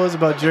 big deal was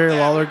about Jerry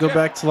Lawler, go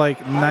back to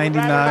like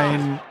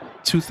 99,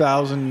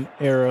 2000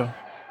 era.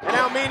 And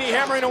now Meanie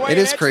hammering away It at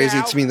is Edge crazy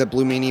now. to me that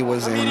Blue Meanie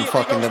was in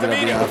fucking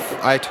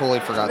WWF. I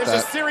totally forgot There's a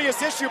that.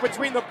 serious issue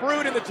between the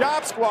Brood and the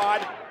Job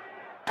Squad.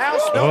 Al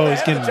Snow, Oh, the he's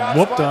head of getting the Job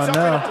whooped Squad, on suffered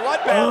now. a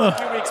bloodbath a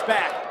few weeks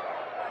back.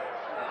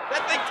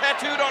 That thing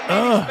tattooed on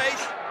Meanie's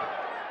face.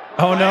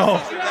 Oh no!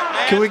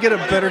 Can we get a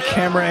better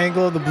camera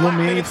angle of the Blue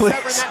Meanie,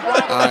 please?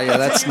 Yeah,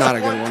 that's not a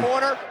good one.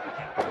 Corner.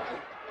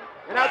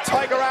 And now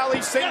Tiger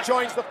Ali Singh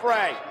joins the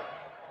fray.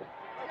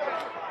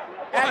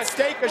 At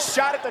stake, a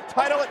shot at the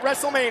title at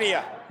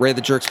WrestleMania. Ray the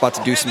Jerk's about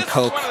to do some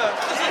coke. This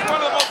is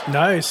one of the most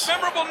Nice.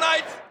 memorable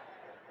nights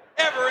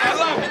ever, and I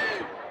love it.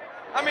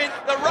 I mean,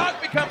 The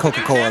Rock becomes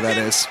Coca-Cola, that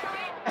is.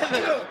 and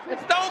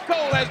Stone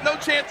Cold has no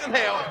chance in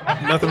hell.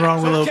 Nothing wrong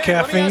with a little Okay,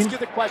 let me caffeine. ask you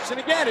the question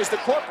again. Is the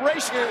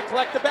corporation going to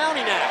collect the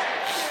bounty now?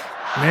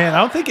 Man, I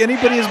don't think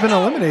anybody has been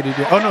eliminated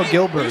yet. Oh no,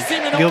 Gilbert. You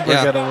seem to know Gilbert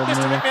Yeah. got Mr.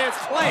 eliminated.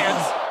 McMahon's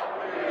plans.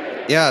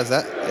 Yeah, is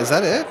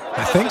that it?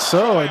 I think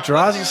so.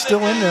 Droz is still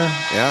in there.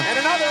 Yeah. And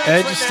another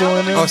Edge entrant is still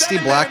in now. there. Oh,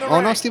 Steve Black.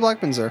 Oh no, Steve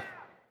Blackman's there.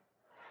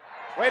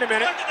 Wait a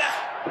minute.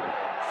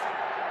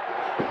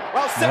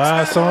 Well, 6 men Wow, in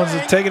the someone's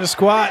ring. taking a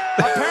squat.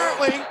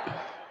 Apparently,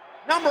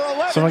 number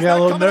 11. Someone got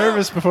a little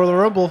nervous before the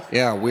Rumble.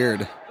 Yeah,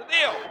 weird. The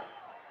deal.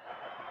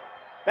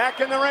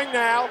 Back in the ring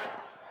now.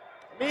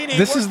 Meanie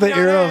This is the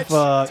working on era Edge.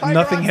 of Tiger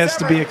nothing on has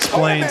to be Severn.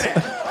 explained. Oh,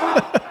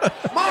 a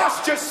minute.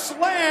 Moss just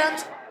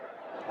slammed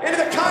into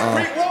the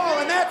concrete wall,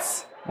 and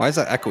that's Why is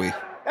that echoey?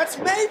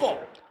 Mabel.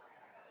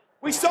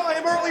 We saw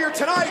him earlier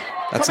tonight.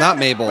 That's come not out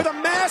Mabel. With a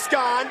mask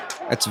on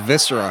That's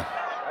Viscera.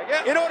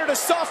 in order to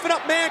soften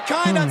up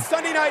Mankind on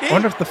Sunday Night I Heat.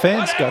 wonder if the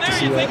fans got to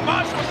see You think that.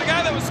 Mosh was the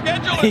guy that was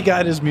scheduled? He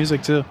got his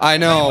music too. I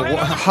know.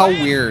 How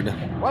weird.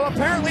 Well,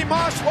 apparently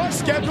Moss was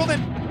scheduled,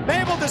 and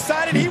Mabel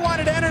decided he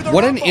wanted to enter the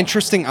What an Rumble.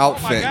 interesting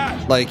outfit.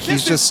 Like, he's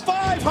This is just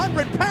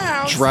 500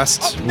 pounds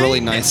dressed of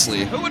really maintenance.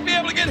 nicely Who would be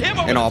able to get him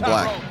over in the all top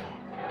black. rope?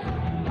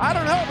 I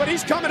don't know, but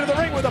he's coming to the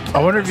ring with a I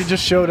wonder if he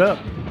just showed up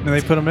and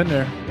they put him in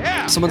there.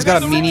 Yeah. Someone's And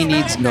got a there's a Meanie roll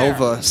Needs down there.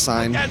 Nova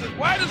sign. Guy's as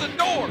wide as a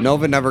door.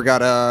 Nova never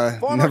got a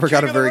Former king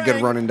of the very good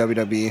ring. run in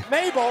WWE.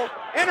 Mabel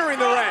entering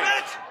the ring.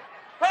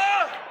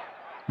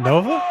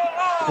 Nova?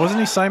 Wasn't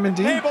he Simon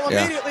Dean? Mabel Yeah.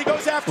 immediately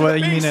goes after What the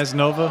you mean beast. as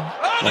Nova?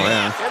 Oh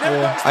yeah. And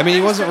there goes I mean, he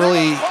the wasn't beast, and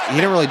really. there goes He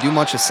didn't really do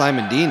much as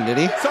Simon Dean, did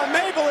he? So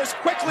Mabel is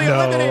quickly No,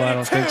 eliminated. I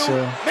don't think two. so.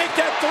 Make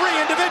that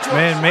 3 individuals.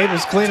 Man,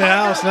 Mabel's cleaning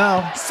house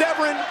now.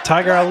 Severin.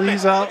 Tiger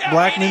Ali's out,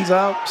 Blackman's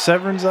out,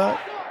 Severn's out.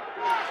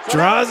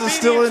 Droz is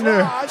still in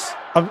there.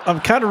 I'm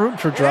kind of rooting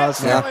for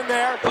Droz now. In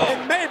there,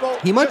 and Mabel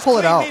He might just pull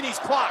it cleaned out. Meanie's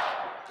clock.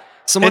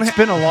 Someone. It's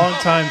been a long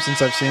time since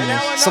I've seen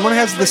this. Someone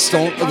has the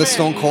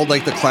Stone Cold,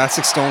 like the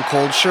classic Stone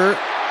Cold shirt.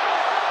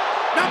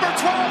 Number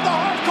 12, the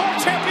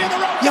hardcore champion of the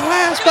road. Your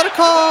ass better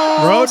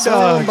call Road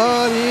Dogg.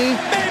 somebody.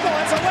 Mabel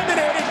has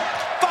eliminated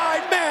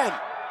 5 men.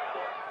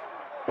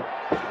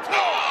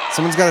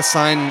 Someone's got to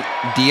sign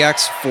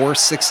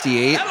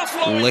DX468.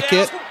 Lick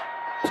it.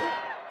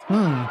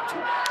 I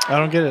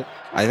don't get it.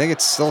 I think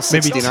it's still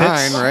Maybe 69,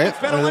 tits? right? It's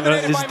been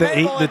eliminated Is by the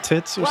Mabel 8 the and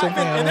tits or Blackman.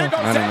 something? I And there don't know.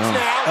 goes I don't Edge know.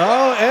 now.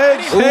 Oh,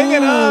 Edge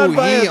hanging on Ooh,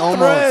 by he a almost-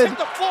 thread. Hit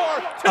the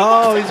floor.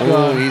 Oh, he's And Oh,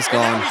 gone. he's now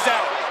gone. he's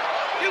out.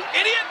 You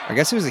idiot. I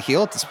guess he was a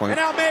heel at this point. And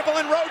now Mabel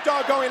and Road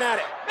Dogg going at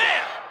it.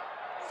 Man.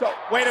 So,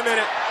 wait a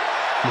minute.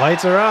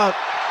 Lights are out.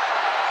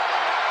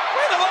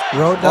 Where the lights?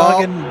 Road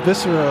Dogg and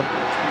Viscera.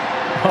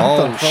 What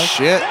Oh the fuck?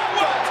 shit!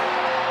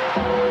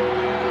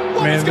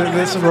 What Man, is gonna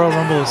this happen Royal now?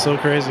 Rumble is so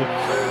crazy.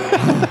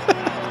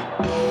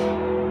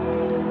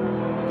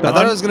 I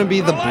thought it was gonna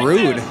be the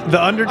Brood.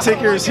 The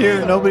Undertaker is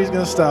here. Nobody's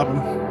gonna stop him.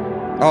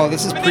 Oh,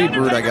 this is When the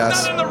pre-Brood, I Undertaker's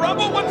guess. not in the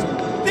Rumble, what's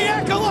The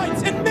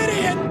Acolytes and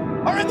Midian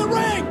are in the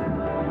ring.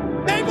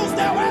 Mabel's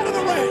now out of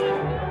the ring.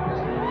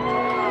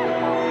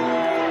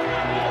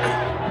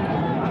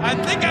 I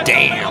think I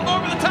Damn.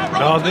 Over the top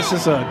rope Oh, this too.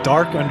 is a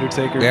dark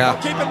Undertaker. Yeah.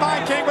 Keep in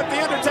mind, King, what the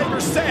Undertaker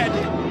said.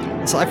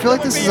 So I feel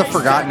like this is a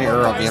forgotten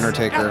era of the At the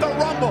Undertaker.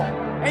 Rumble,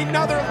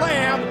 another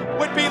lamb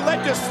would be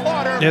led to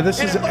slaughter. Yeah, this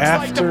and is it looks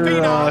like the after,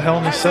 Phenom Hell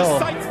in a has his Cell,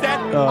 sights set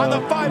on the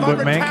with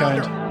 500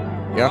 Mankind.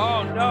 pounder. Yep.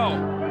 Oh no.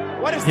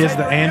 What is He has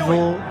the Taker doing?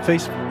 anvil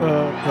face,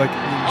 like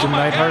Jim my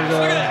Neidhart gosh,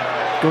 look at that.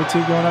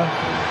 goatee going on.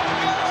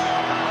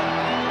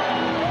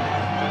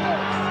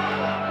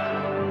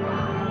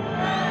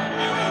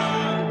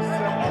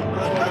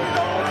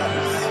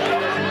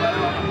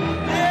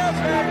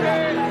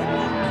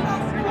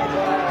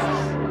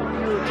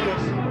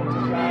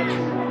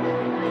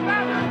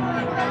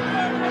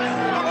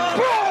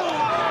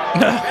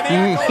 And the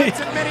Acolytes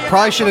and Midian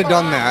Probably should have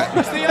done that.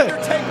 What's the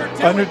Undertaker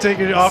doing?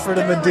 Undertaker offered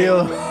him a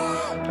deal.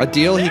 A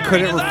deal he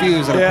couldn't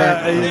refuse, and Yeah,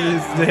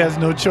 apparently, he has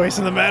no choice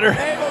in the matter.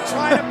 Mabel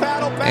trying to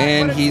battle back,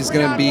 And but it's he's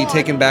gonna be 3-on-1.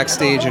 taken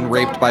backstage and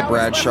raped by Now he's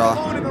Bradshaw. left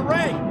alone in the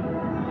ring.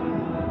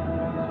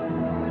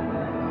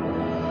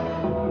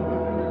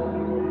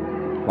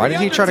 Why did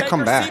he try to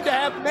come back? Seemed to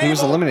have He was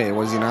Mabel eliminated,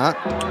 was he not?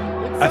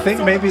 I think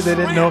maybe they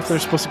didn't know if they're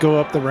supposed to go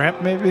up the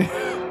ramp, maybe.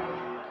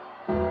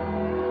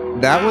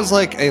 That was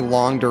like a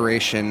long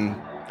duration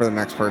for the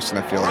next person,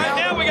 I feel Right like.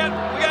 now we got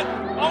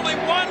only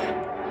one.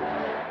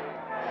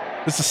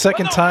 It's the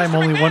second time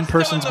only one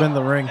person's been in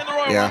the ring.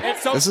 Yeah. And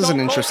so This is an Stone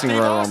Cold interesting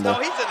Steve Royal Austin, No,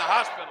 Rumble. he's in the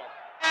hospital.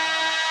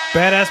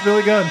 Badass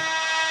Billy Gunn.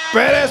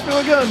 Badass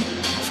Billy Gunn.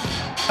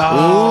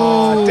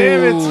 Oh,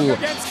 damn it. Ooh.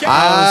 against King. I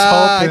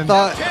hoping.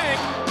 thought King,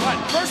 but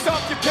first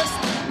off,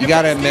 you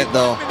gotta admit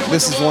though,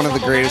 this is one of the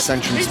greatest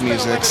entrance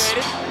musics.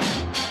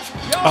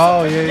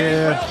 Oh,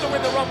 yeah. To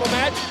win the Rumble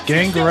match.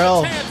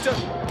 Gangrel.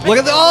 Look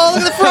at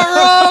the front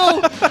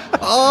row.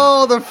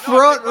 Oh, the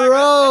front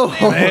row.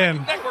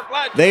 Man.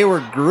 They were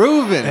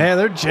grooving. Yeah,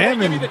 they're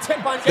jamming.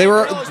 They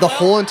were the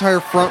whole entire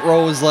front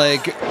row was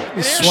like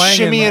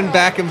Swanging. shimmying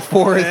back and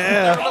forth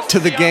Yeah. to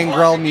the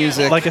Gangrel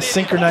music. Like a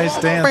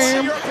synchronized dance.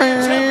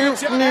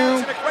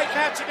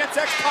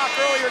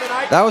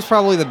 That was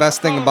probably the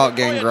best thing about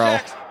Gangrel.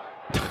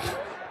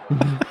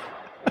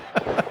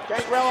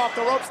 Gangrel off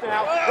the ropes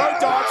now. Road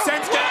Dogg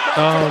sends Gangrel.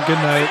 Oh, good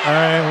night. All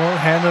right, well,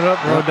 hand it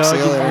up, Road Yep, see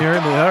Dogg. you later. You're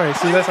in there. All right,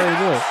 see, that's how you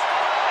do it.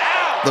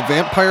 The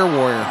Vampire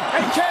Warrior.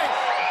 Hey, King.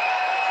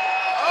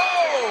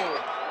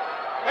 Oh!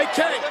 Hey,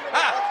 King.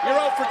 You're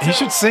 0 for 2. He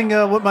should sing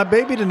With My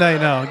Baby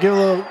Tonight now. Give a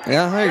little,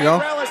 Yeah, there you go.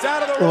 Gangrel is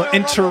out of the little Royal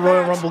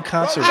inter-Royal match. Rumble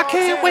concert. Road Dogg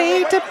Can't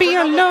wait to be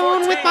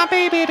alone with my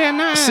baby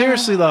tonight.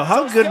 Seriously, though,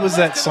 how good was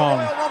that song?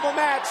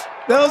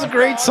 That was a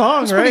great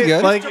song, It's pretty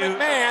right? good. Like,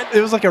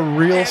 it was like a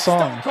real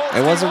song.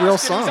 It was a real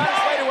song.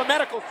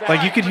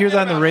 Like, you could hear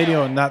that on the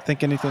radio and not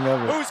think anything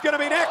of it. Who's going to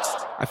be next?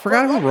 I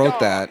forgot who wrote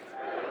that.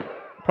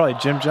 Probably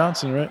Jim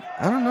Johnson, right?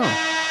 I don't know. I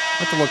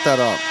have to look that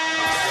up.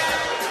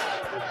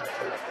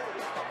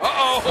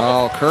 Uh-oh.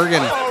 Oh,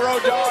 Kurgan. Oh,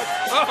 Road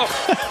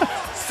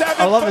Dogg.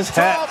 I love his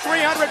hat.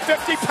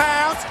 350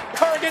 pounds.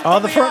 Kurgan Oh,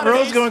 from the front row's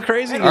oddities. going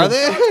crazy. And Are Road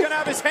they? Dogg's going to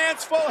have his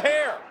hands full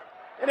here.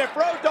 And if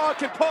Road Dogg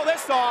can pull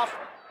this off,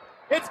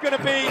 it's going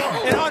to be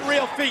an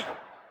unreal feat.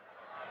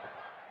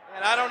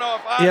 And I don't know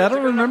if I Yeah, I was a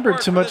don't good remember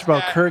enough too person much for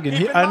this about guy. Kurgan.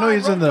 Keep in I know mind,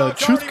 he's in Road the Dogg's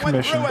Truth already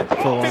went Commission through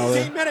for a while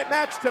there. 15-minute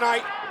match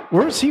tonight.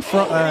 Where is he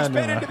from? He's No,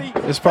 been into the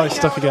there's probably ring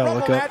stuff now you in the gotta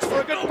look Rumble up. match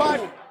for a good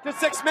 5 to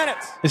 6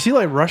 minutes. Is he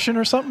like Russian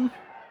or something?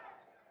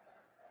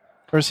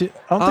 Or is he?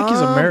 I don't think he's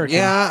American.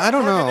 Yeah, I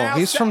don't Kurgan know. now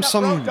He's from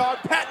setting up Road some Dogg,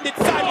 patented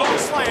sidewalk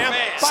slam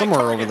by somewhere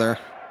Kurgan. over there.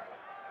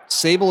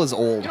 Sable is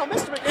old. You know,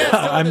 Mr. McMahon's still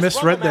I in this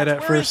misread Rumble that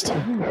match. at Where is first.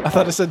 he? I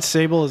thought it said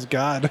Sable is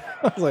God.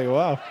 I was like,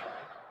 wow.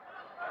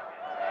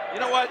 You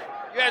know what?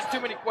 You asked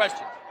too many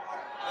questions.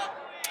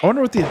 I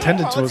wonder what the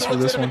attendance Oh, was that's for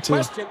a this one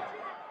legitimate too. question.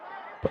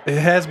 It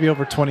has to be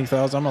over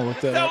 20,000. I'm gonna look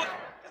that Tell, up.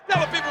 just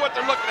tell the people what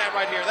they're looking at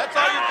right here. That's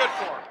all you're good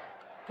for.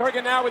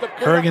 Kurgan now with a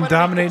Kurgan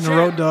dominating the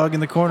Road Dogg in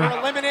the You're corner.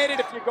 eliminated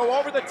if you go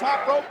over the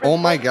top rope. and Oh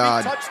my both feet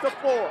God. touch the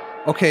floor.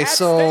 Okay, At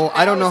so stake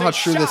I don't now know is how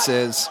a true this shot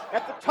is.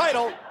 at the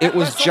title It at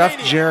was Jeff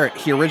WrestleMania. Jarrett.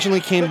 He originally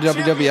came to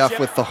WWF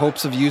with the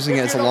hopes of using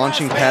it as a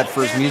launching pad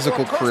for his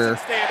musical career.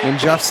 When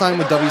Jeff signed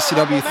with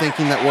WCW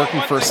thinking that working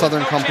for a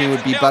Southern company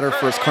would be better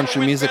for his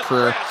country music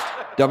career,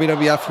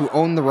 WWF, who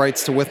owned the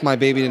rights to With My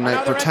Baby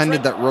Tonight,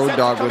 pretended that Road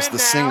Dogg was the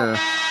singer.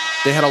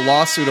 They had a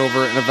lawsuit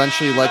over it and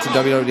eventually led to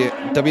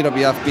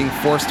WWF being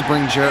forced to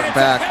bring Jarrett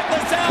back,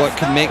 but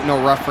could make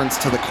no reference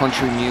to the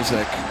country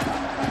music.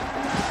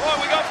 Boy,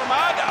 we go from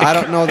odd to I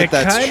don't know that It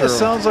that's kind true. of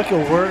sounds like a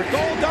work,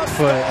 Goldust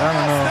but I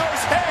don't know. Al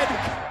Snow's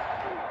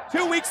head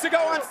 2 weeks ago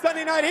on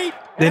Sunday Night Heat.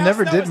 They and Al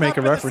never Snow did has make not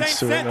a been the reference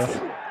same to it,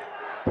 since.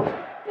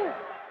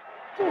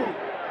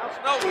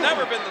 Snow's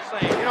never been the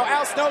same. You know,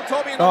 Al Snow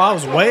told me in the Oh, I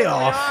was locker room way early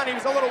off. on, he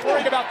was a little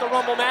worried about the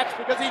Rumble match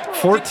because he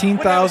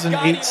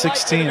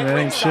 14,816. That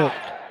ain't shit.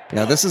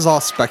 Yeah, this is all All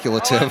I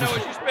speculative. know is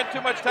you spent too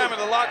much time in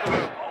the locker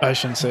room. I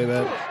shouldn't say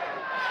that.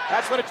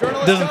 That's what a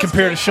journalist Doesn't does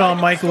compare to Jake. Shawn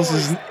Finding Michaels'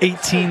 stories.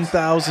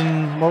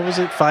 18,000. What was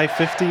it?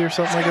 550 or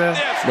something like that.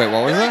 Yes. Wait,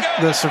 what was Here we that?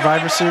 go. The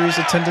Survivor Series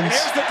And attendance.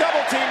 here's the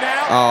double team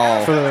now.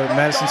 Oh. For the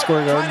Madison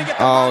Square Garden. Trying to get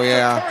the Oh, Monster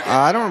yeah. Kurgan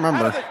I don't out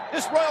remember. of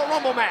this Royal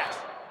Rumble match.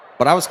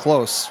 But I was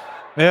close.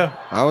 Yeah.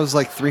 I was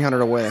like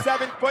 300 away.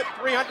 7 foot,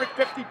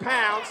 350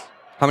 pounds.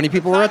 How many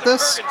people were at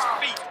this? Kurgan's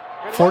feet.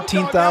 And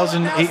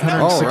 14,816.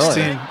 Oh,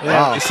 really? Yeah.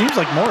 Wow. It seems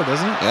like more,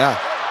 doesn't it? Yeah.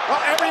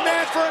 Well, every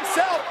man for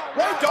himself.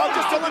 Road Dogg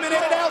just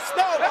eliminated Al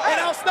Snow, and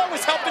Al Snow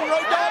is helping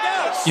Road Dogg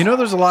out. You know,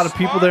 there's a lot of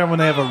people there when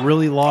they have a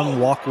really long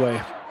walkway.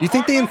 Do you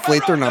think they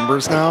inflate their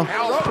numbers now?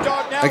 Now Road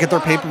Dogg now Like at their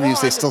pay-per-views,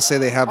 they one-on-one still say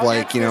they have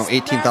like, you know,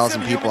 against this 18,000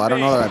 massive people. I don't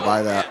know human that I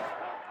buy that.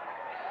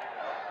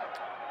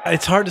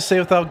 It's hard to say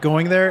without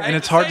going there, and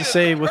it's hard to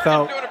say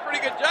without Doing a pretty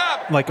good job.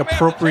 like We may have to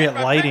appropriate change my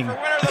pick lighting. for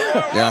winner of the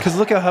Royal Yeah. Because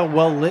look at how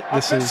well lit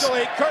this is.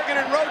 Officially, Kurgan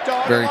and Road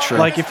Dogg Very are true.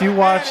 Like if you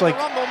watch like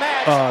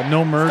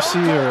No Mercy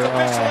or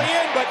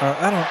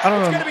I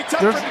don't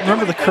know.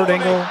 Remember the Kurt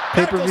Angle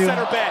pay-per-view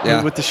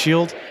Yeah. with the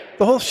Shield?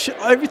 The whole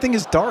everything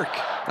is dark.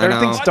 I know.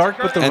 Everything's dark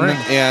but the And ring.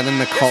 then, yeah, and then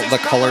the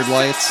colored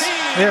lights.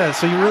 Yeah,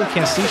 so you really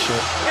can't see shit.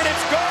 And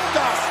it's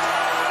Goldust.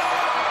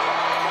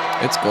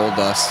 It's gold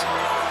dust.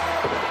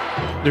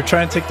 They're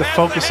trying to take the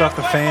focus off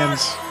the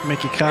fans,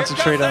 make you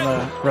concentrate on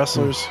the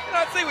wrestlers. You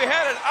know, see, we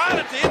had an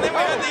oddity, and then we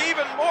had the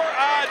even more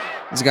odd.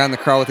 There's a guy in the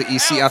crowd with the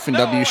ECF and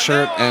W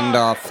shirt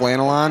and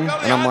flannel on, and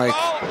I'm like,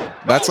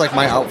 that's like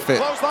my outfit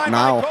Clothesline by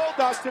now.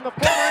 Goldust and the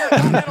former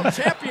Intercontinental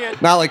champion.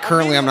 Not like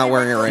currently, I'm not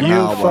wearing it right You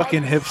now. But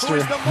fucking Who is hipster.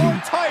 the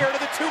more tired of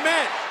the two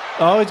men?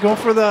 Oh, he's going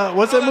for the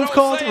what's that move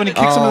called when he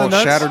kicks him in the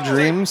nuts? Shattered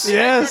Dreams.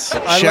 Yes, I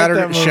like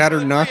that move.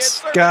 Shattered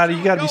Nuts. God,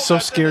 you got to be so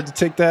scared to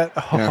take that.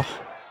 Oh. Yeah.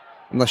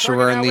 Unless you're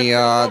wearing the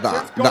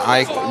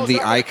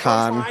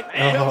icon,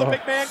 And will the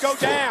big man go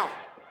down?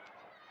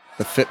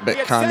 the He Fitbit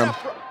had condom.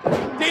 set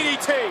up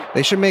DDT.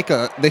 They should make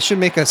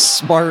a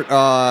smart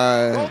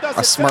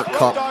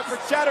cup. Dog for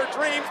shattered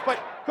dreams, but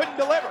couldn't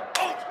deliver.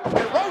 And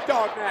Road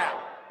Dog now.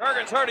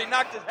 Kurgan's hurt. He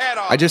knocked his head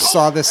off. I just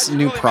saw this That new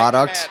really makes me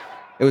product. mad.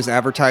 It was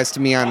advertised to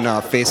me on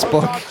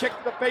Facebook.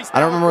 I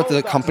don't remember what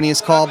the company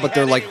is called, but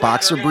they're like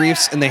boxer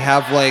briefs, and they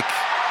have like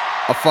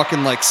a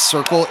fucking like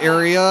circle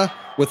area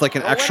with like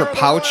an extra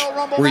pouch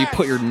where you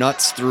put your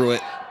nuts through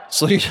it.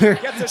 So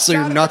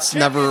your nuts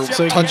never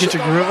So you can touch get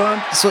your groove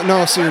on? So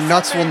your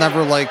nuts will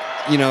never like,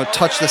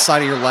 touch the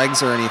side of your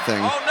legs or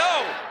anything. Oh, no.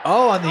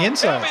 Oh, on the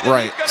inside.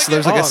 Right. So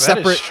there's like Oh, that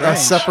is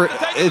strange.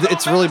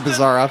 it's really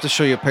bizarre. I'll have to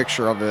show you a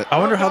picture of it. I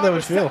wonder how that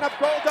would feel.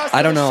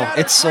 I don't know.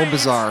 It's so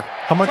bizarre.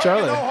 How much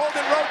are they?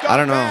 I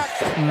don't know.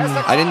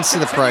 I didn't see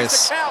the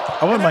price. I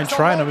wouldn't mind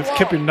trying them. If you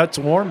keep your nuts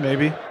warm,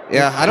 maybe.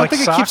 Yeah, I don't Like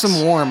think it keeps socks?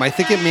 them warm. I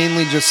think it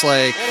mainly just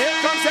like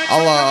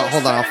I'll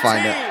hold on, I'll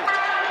find it.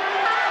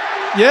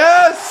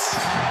 Yes!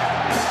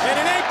 And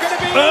it ain't gonna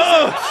be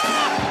Ugh!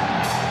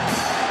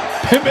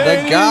 It The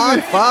ain't easy.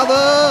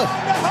 Godfather.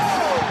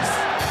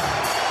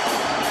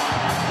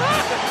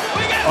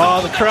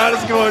 Oh, the crowd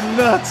is going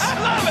nuts. I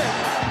love it.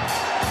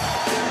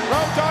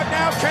 Road Dog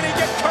now. Can he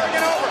get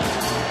Kurgan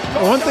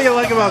over? One thing I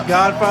like about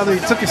Godfather, he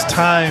took his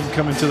time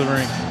coming to the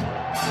ring.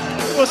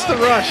 What's the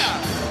rush?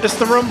 It's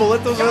the Rumble.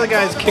 Let those other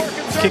guys kick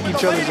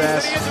each other's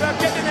ass.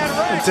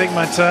 I take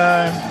my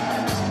time.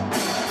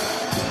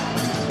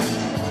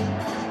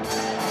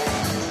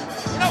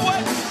 You know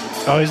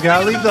what? Oh, he's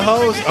got to leave the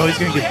hose. Oh, he's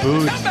going to get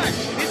booed. Comeback.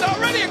 He's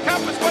already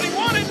accomplished what he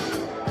wanted.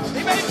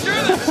 He made sure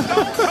that the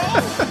Stone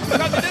Cold,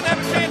 because he didn't have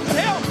a chance in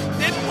hell,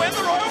 didn't win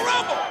the Royal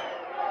Rumble.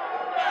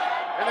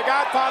 And the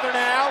Godfather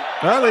now.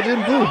 Oh, they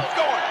didn't boo. Who's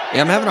going?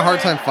 Yeah, I'm having a hard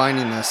time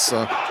finding this. So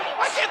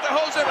Why can't the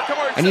hose ever come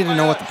over? I need to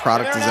know what the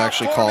product is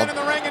actually called. In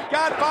the ring, and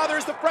Godfather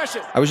is the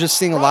freshest. I was just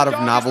seeing a lot of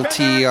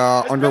novelty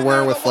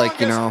underwear with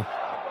like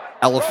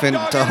elephant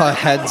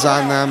heads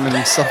on them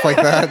and stuff like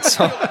that.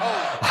 So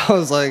I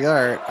was like, all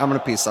right, I'm gonna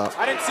peace out.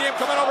 I didn't see him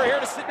coming over here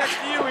to sit next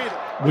to you either.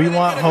 We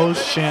want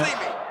hose chant.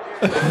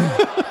 And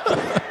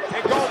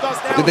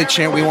Goldust now Did they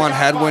chant "We Want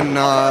Head" when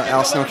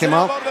Al Snow came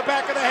out? Above the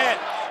back of the head.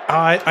 Oh,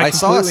 I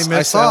completely missed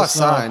I saw Al a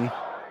Snow. sign.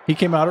 He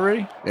came out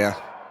already? Yeah,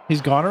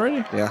 He's gone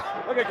already? yeah.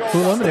 Look at Goldust.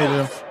 Who eliminated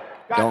him?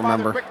 Godfather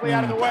remember. quickly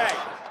out of the way.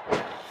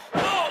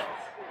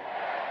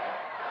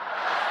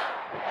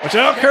 Watch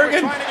out,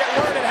 Kurgan. Trying to get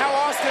word at how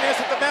Austin is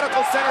at the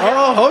medical center.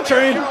 Oh, Ho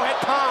Train. Arrowhead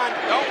Pond.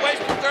 Don't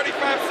waste your 35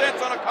 cents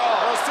on a call.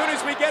 Well, as soon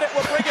as we get it,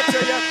 we'll bring it to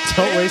you.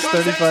 Don't waste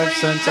 35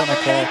 cents on a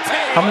call.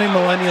 How many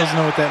millennials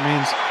know what that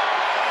means?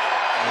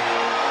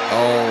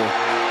 Oh,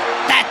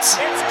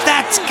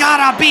 That's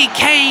gotta be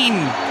Kane!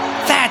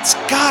 That's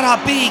gotta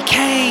be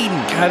Kane!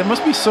 God, it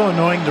must be so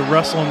annoying to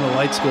wrestle and the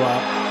lights go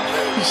out.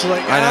 Just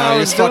like, I know. "Oh, You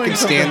just I'm doing fucking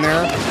stand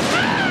something."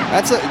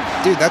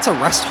 there. That's a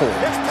rest hold.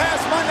 It's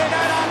past Monday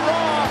night on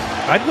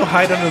Raw. I'd go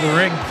hide under the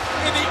ring.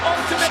 In the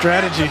ultimate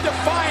Strategy. match of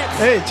defiance.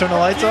 Hey, turn the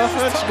lights off.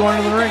 Let's go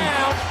into the ring.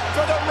 Down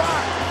to the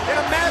Rock in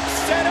a match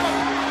set up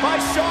by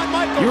Shawn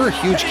Michaels. You were a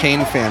huge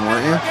Kane fan,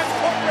 weren't you? Against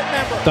corporate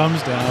member.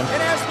 Thumbs down.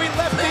 And as we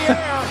left the air,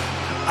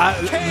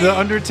 The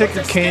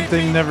Undertaker Kane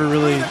thing never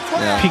really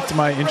piqued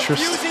my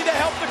interest. refusing to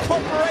help the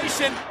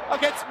corporation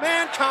against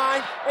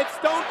mankind, it's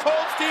Stone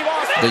Cold Steve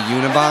Austin. The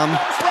Unabomb,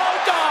 There goes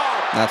Road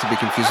Dogg. not to be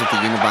confused with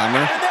the Unabomber.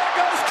 And there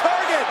goes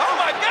Kurgan. Oh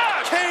my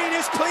gosh! Kane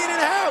is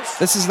cleaning house.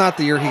 This is not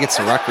the year he gets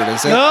the record,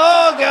 is it?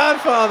 No,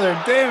 Godfather.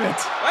 Damn it.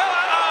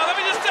 Well, let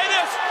me just say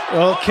this.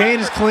 Well, Kane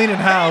is cleaning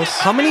house.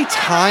 How many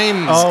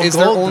times Oh, is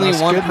there only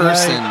Goldust, one good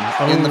person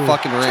night. in the Oh.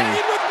 fucking ring?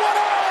 Kane with one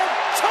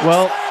arm. Choke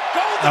Well, slam, Goldust.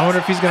 I wonder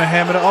if he's going to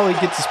ham it up. All he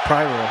gets is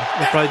pyro.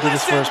 He'll probably do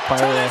this Listen first to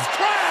pyro. this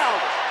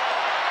crowd.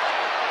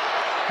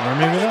 Or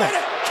maybe Wait a not.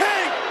 minute.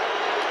 King.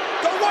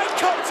 The white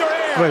coats are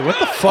here. Wait, what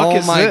the fuck Oh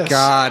is my this?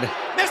 god.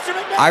 Mr.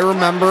 McMahon I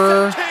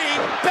remember Kane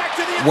back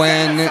to the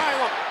when insane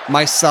asylum.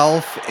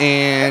 myself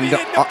and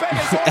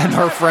and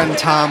our friend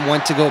Tom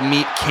went to go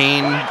meet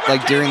Kane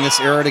like during this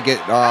era to get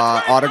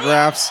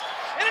autographs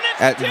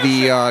at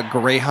the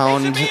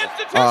Greyhound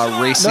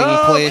racing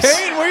No, place.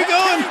 Kane, where you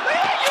going?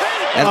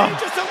 And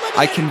Oh.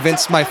 I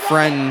convinced my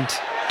friend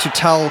to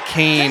tell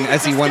Kane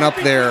as he went up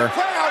there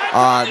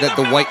that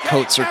the white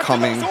coats are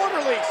coming.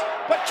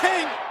 But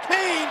Kane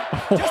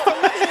just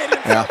eliminated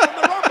himself Yeah. from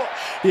the Rumble.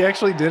 He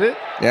actually did it?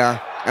 Yeah,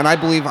 and I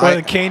believe Well,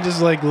 did Kane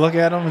just like look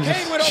at him and Kane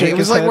just went shake He his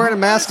was like head? wearing a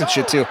mask and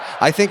shit too.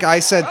 I think I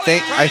said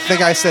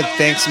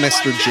thanks,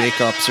 Mr.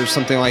 Jacobs, or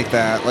something like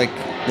that. Like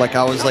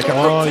I was like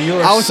Oh, you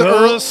I are was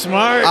so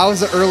smart. I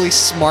was an early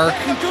smart.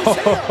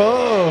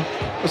 Oh,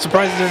 I'm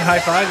surprised he didn't high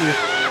five you.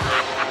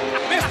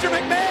 Mr.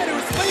 McMahon,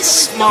 who's legally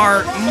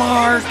Smart still in the Rumble,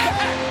 Mark. is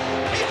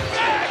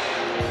back.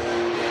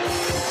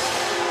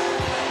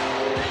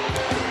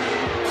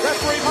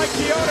 Referee Mike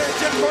Chioda and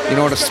Jim Cornette You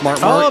know what a smart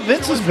Oh, mark?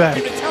 Vince is back.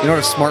 You know what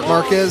a smart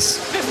mark is?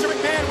 Mr.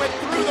 McMahon went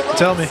through the ropes.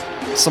 Tell me.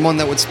 Someone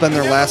that would spend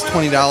their last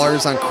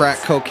 $20 on crack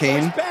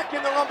cocaine. Back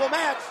in the Rumble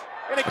match.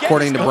 And again,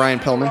 According to he's Brian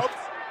going through the Pillman. ropes.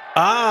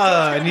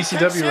 Ah, an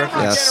ECW Shamrock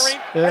reference. Yes.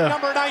 entering Yeah. at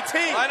number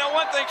 19. I know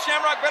one thing.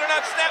 Shamrock better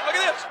not snap. Look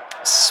at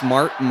this.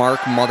 Smart mark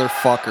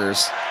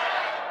motherfuckers.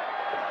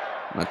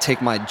 I'm gonna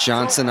take my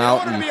Johnson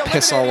out and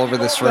piss all over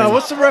this ring. No,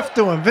 what's the ref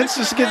doing? Vince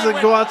just gets to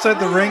go outside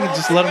the ring and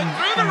just let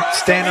him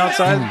stand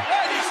outside.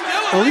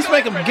 Or at least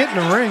make him get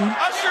in the ring.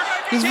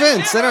 He's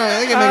Vince. They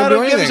can make I him do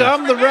don't give a anything. shit.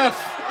 I'm the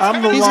ref.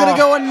 I'm the He's law. gonna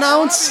go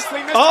announce.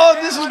 Oh,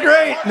 this is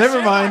great.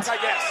 Never mind.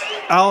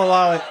 I'll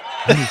allow it.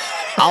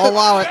 I'll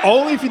allow it.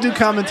 Only if you do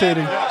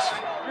commentating.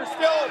 You're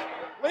still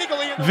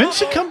legally in the Vince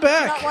should rumble. come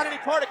back Do not want any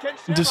part of Ken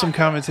and do some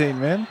Shamrock. commentating,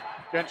 man.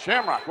 Ken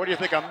Shamrock, what do you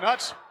think? I'm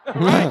nuts?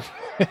 Right.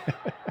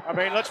 I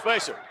mean, let's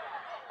face it.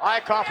 I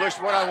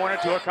accomplished what I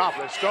wanted to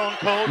accomplish. Stone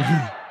Cold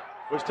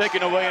was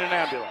taken away in an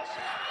ambulance.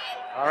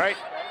 All right?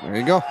 There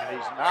you go. And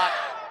he's not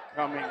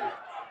coming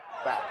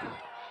back.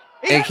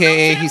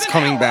 AKA he's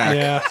coming back.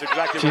 Yeah. That's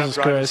exactly Jesus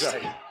what I'm trying Christ.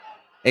 to say.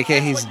 AKA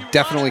he's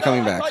definitely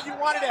coming I back. thought you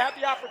wanted to have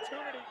the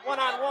opportunity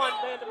one-on-one,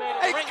 man-to-man.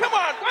 in the Hey, ring. come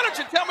on. Why don't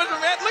you tell me,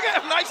 man? Look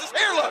at how nice his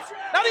hair looks.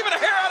 Not even a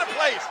hair out of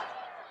place.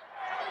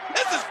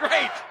 This is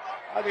great.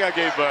 I think I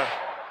gave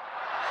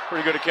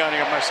pretty good accounting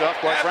of myself,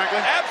 quite frankly.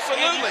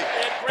 Absolutely.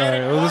 All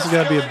right, well, this has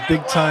got to be a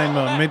big-time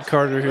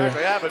mid-carder here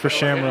Exactly, yeah, but for you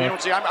Shamrock.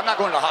 don't see, I'm not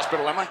going to the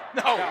hospital, am I?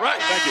 No, right.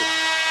 Thank you.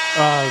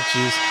 Oh,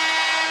 jeez.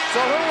 So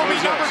who will be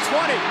Who's number this?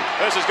 20?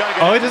 This is going to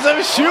get. Oh, he doesn't have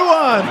a shoe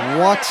on.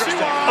 What?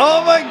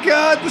 Oh, my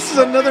God. This is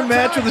another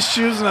match with the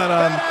shoes not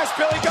on. Badass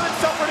Billy Gunn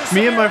suffered a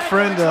Me and my severe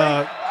friend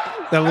ankle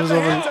that lives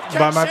over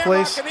by my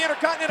place,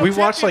 we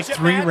watched like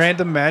 3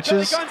 random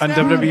matches on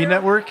WWE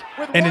Network,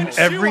 and in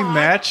every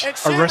match,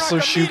 a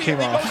wrestler's shoe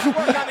came off.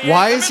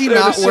 Why is he It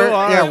not was so wearing?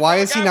 odd. Yeah, why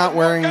is he not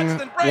wearing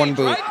one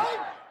boot?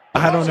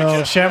 I don't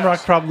know.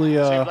 Shamrock probably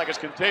Seems like it's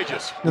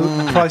contagious.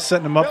 probably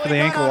setting him up for the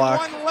ankle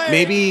lock.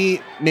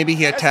 Maybe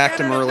he attacked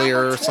him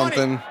earlier or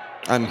something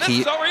on This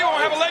heat. is over. You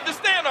won't have a leg to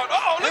stand on.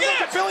 Uh-oh, look at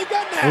that. Billy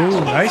Gunn now.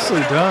 Ooh, nicely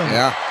done.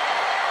 Yeah.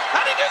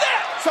 How'd he do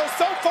that?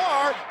 So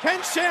far,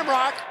 Ken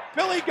Shamrock,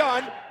 Billy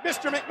Gunn,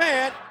 Mr.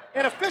 McMahon,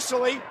 and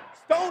officially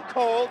Stone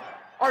Cold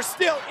are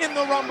still in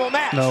the Rumble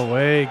match. No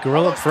way.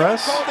 Gorilla Although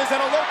press. Stone Cold is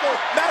at a local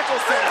medical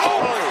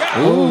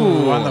center.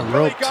 Ooh, on the Billy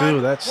rope Gunn,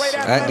 too. That's great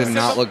That did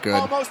not athleticism, look good.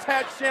 Almost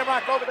had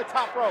Shamrock over the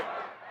top rope.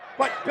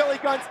 But Billy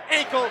Gunn's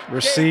ankle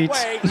Receipts.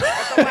 gave way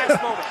at the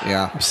last moment.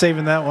 Yeah. I'm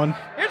saving that one.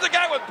 Here's a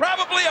guy with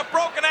probably a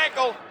broken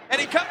ankle, and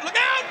he comes. Look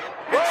out!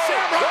 And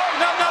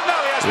Shamrock, no,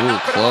 he has to Ooh,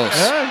 knock it over. close.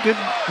 Yeah, good.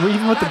 Well,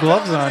 even with the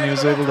gloves on, he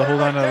was able to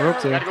hold on to the rope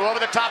Got there. to go over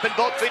the top and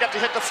both feet have to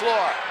hit the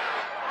floor.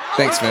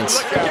 Thanks, Vince.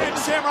 Again,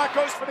 Shamrock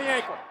goes for the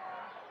ankle.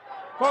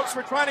 Folks,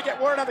 we're trying to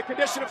get word on the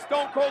condition of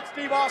Stone Cold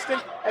Steve Austin.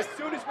 As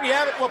soon as we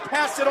have it, we'll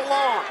pass it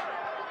along.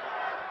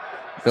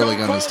 Billy Stone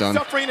Gunn Cold is done.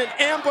 suffering an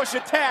ambush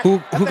attack. Who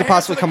at the could hands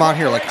possibly of the come out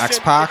here? Like corporation.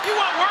 X-Pac? You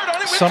want word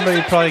on it? Somebody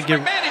Just probably ask get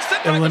Mr. McMahon. He's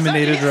sitting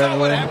eliminated he saw right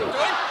what away. happened to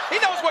him. He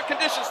knows what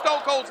condition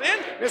Stone Cold's in.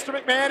 Mr.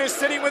 McMahon is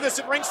sitting with us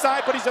at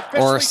ringside, but he's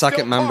officially Or a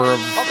second still member part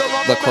of the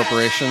Rumble the match.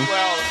 corporation.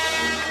 Well,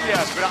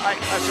 yes, but I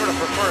sort of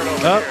prefer it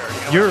over Oh,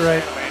 here. you're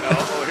right.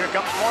 Oh, here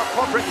comes more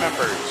corporate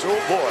members.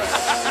 Oh, boy.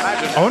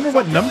 Imagine I wonder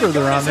what number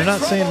they're on. They're not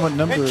saying what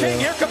number. And King,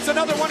 here comes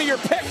another one of your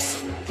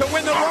picks to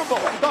win the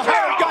Rumble. The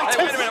hired guy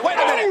Hey, wait a minute, Wait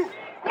a minute.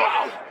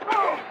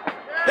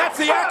 That's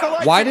the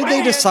acolyte. Why did they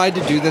McMahon decide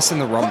to do this in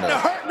the putting Rumble? a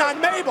hurting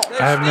on Mabel.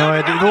 I have no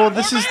idea. Well,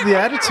 this is the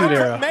Attitude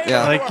Era.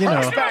 Yeah. Like, you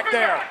know, Back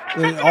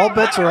there. all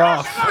bets are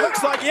off.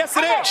 Looks like, yes,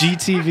 it is.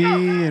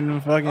 GTV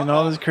and fucking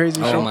all this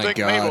crazy Oh shit. my think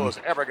God. Mabel is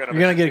ever gonna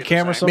You're gonna be get a the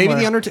camera same. somewhere. Maybe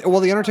the Undertaker. Well,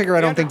 the Undertaker,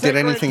 I don't think did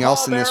anything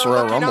else in this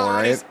Royal Rumble,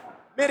 right?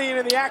 Midian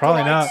and the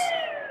Probably not.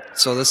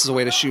 acolytes. So this is a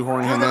way to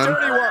shoehorn Do him the in.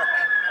 dirty work.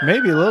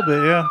 Maybe a little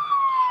bit, yeah.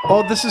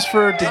 Oh, this is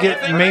for to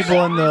get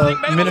Mabel in the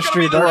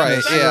Ministry of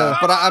Right, Darkness. yeah.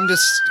 But I'm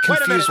just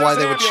Wait a minute, confused why there's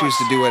they an would choose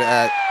to do it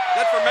at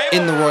That's for Mabel.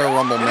 in the Royal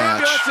Rumble The match.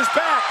 ambulance is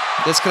back.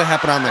 This could have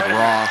happened on like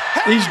Raw.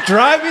 He's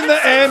driving the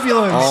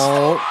ambulance.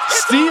 Oh,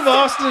 Steve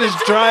Austin is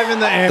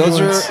driving the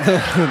those ambulance.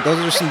 are those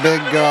are some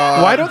big.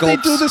 Why don't they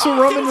gulps. do this with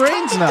Roman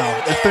Reigns now?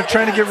 If they're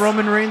trying to get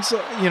Roman Reigns,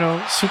 you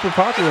know, super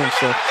popular and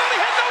stuff.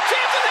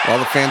 Well,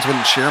 the fans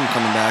wouldn't cheer him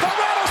coming The back.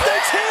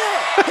 rattlesnake's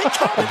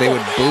here. But they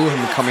would boo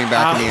him coming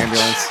back in the Ouch.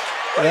 ambulance.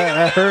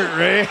 That hurt,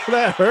 Ray.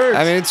 That hurt.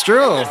 I mean, it's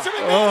true. Mr.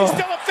 McMahon is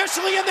still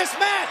officially in this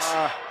match.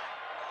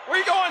 Where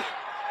you going?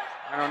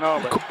 I don't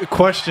know, but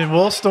Question: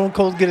 will Stone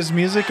Cold get his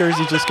music, or is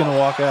he just gonna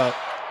walk out?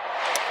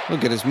 He'll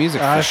get his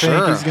music for I think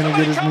sure. he's gonna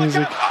get his Come on,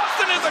 music. come on.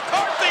 Austin is a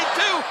car thief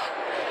too.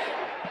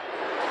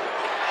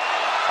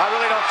 I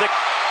really don't think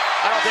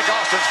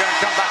Austin's going to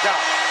come back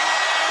out.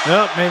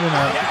 Nope, maybe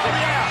not.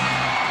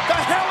 The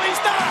hell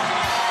he's not.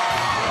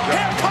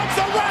 Here comes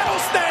the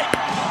rattlesnake.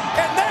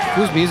 And there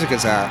Whose music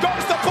is that?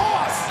 goes the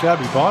boss.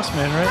 Gotta be Boss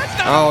Man, right? That's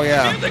not Oh,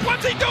 yeah. music.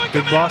 What's he doing?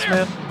 Big coming Boss out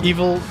there? Man,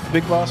 evil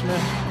Big Boss Man.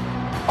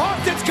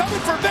 Austin's coming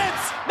for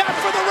Vince, not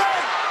for the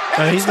ring.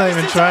 And the He's not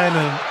even chase is trying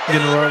on. to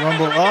get in the Royal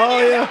Rumble. Oh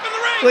yeah,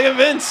 look at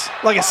Vince,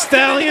 like a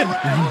stallion,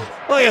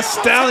 like a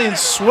stallion,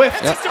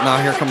 swift. Yep. Now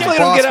here comes the Look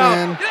at him boss get out.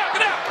 man. Get out,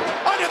 get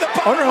out. Under the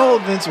I wonder how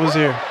old Vince was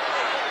here.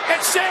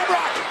 And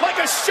Shamrock like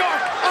a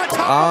shark on top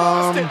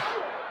of Austin.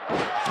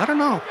 I don't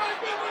know.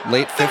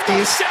 Late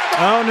 50s. Shamrock.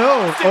 Oh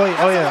no!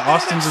 Oh yeah,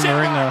 Austin's in the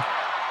ring now.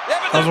 Yeah,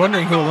 but I was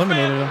wondering who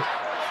eliminated him.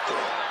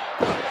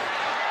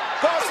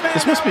 Boss man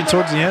This must be down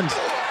towards the end.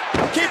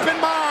 there. Keep in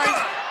mind,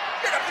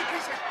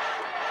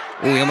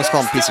 Ooh, he almost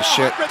called him a piece of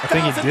shit. I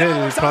think he did.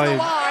 He probably,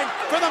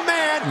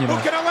 you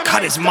know,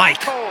 Cut his mic.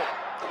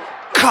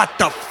 Cut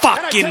the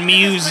fucking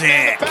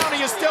music.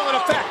 Bounty is still in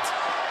effect.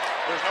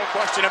 There's no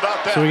question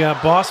about that. So we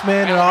got Boss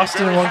Man and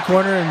Austin in one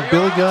corner, and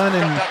Billy Gunn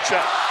and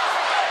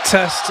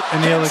Test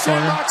in the other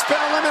corner.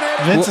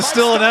 Vince is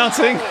still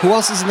announcing, Who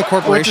else is in the which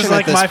corporation is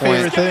like at this my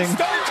point? favorite thing.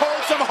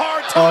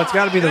 Oh, it's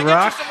got to be The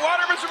Rock,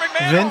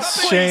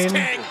 Vince, Shane,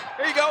 There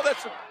you go.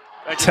 That's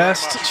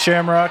Test,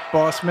 Shamrock,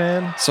 Boss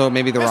Man. So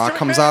maybe The Rock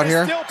comes out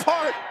here.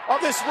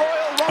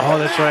 Oh,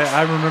 that's right.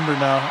 I remember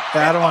now.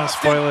 I don't want to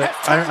spoil it.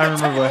 I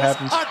remember what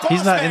happens.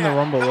 He's not in the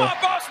Rumble, come though. on,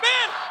 boss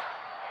man.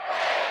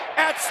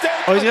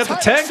 Oh, he's got the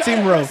tag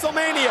team rope.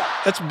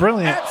 That's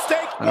brilliant.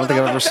 I don't think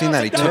I've ever seen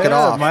that. He took it Yeah,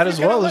 off. might as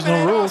well. There's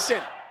no rules.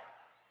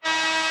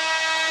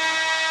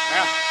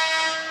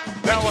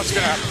 Now what's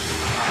going to happen?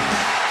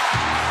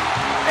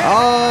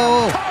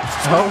 Oh,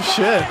 Oh,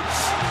 shit.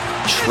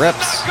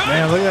 trips.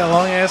 Man, look at that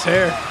long-ass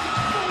hair.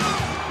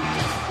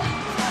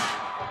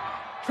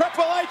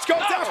 Triple H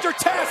goes after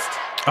Test.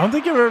 I don't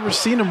think I've ever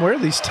seen him wear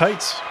these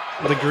tights.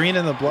 The green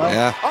and the black.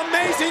 Yeah.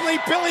 Amazingly,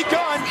 Billy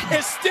Gunn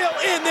is still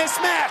in this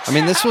match. I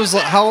mean, this was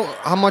how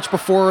much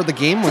before the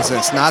game was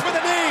this? Not. For the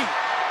knee.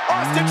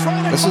 Austin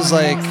trying to This was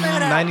like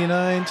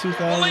 99,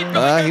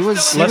 2000. he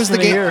was Less the than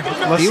a game. year.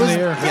 Less He than was. a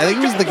year. Yeah, I think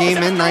he was the game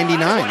in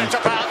 '99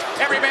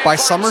 by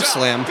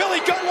SummerSlam. Billy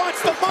Gunn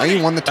wants the I think money.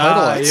 he won the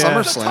title at yeah.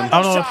 SummerSlam.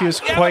 I don't know if he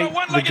was Yeah, quite but a the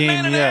one-legged game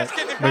man in yet, ass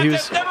kicking but he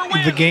was contest never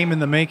wins. the game in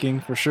the making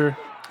for sure.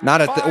 Not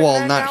at the,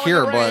 well, not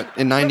here, but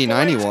in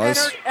 '99 he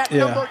was. At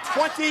Yeah. number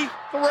 23.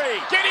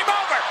 Get him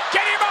over!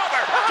 Get him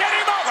over! Get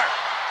him over!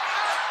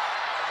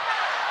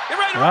 Get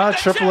ready to rock that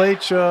Triple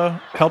shit. H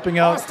helping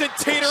out Austin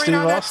teetering Steve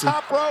on that Austin.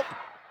 top rope.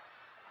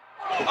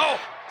 Oh,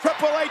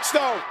 Triple H,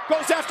 though,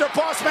 goes after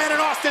Boss Man, and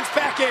Austin's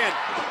back in.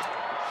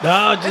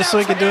 No, just so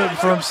he can do it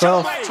for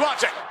himself. Triple H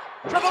wants it.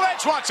 Triple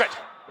H wants it.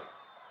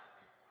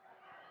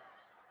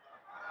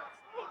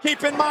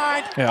 Keep in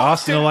mind, Yeah,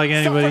 Austin don't like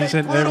anybody. He's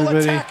suffered a hitting brutal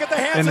everybody attack at the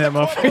hands in of that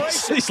the motherfucker.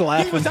 corporation. He's He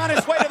laughing. was on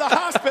his way to the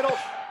hospital.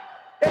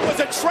 It was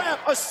a trap,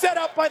 a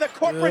setup by the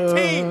corporate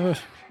team.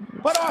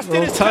 But A Austin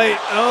little is tight.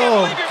 back.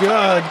 Oh,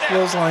 God.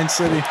 Clothesline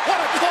City. What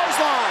a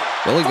clothesline.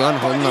 Billy Gunn Followed by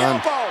holding the on.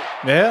 elbow.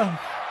 Yeah,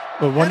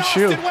 with one And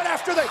shoe. Austin went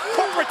after the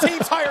corporate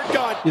team's hired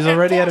gun. He's And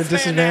already at a Boss Man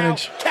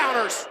disadvantage. now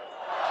counters.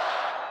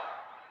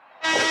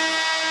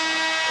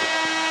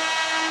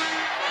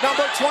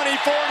 Number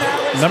 24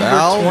 now is Number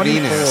Val 24.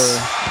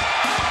 Venus.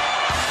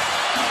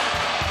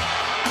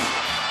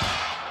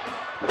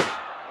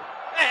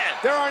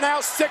 There are now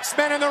 6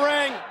 men in the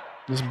ring.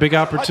 There's a big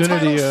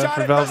opportunity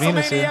for Val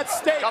Venus here.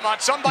 Come on, You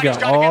somebody's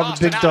got got to all get the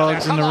Austin big out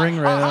dogs there. in the Come ring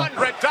on.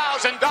 right now.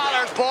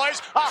 $100,000,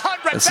 boys.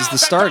 $100,000. This is the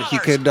start. He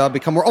could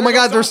become more. Oh my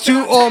God, there's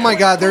two. Oh my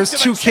God, there's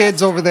two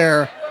kids over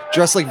there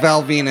dressed like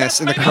Val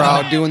Venus in the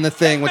crowd doing the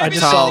thing with I the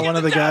just saw towel. one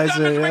of the guys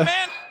there, yeah.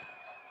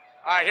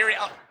 All right, here we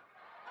go.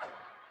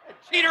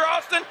 cheater,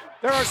 Austin.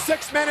 There are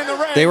 6 men in the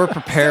ring. They were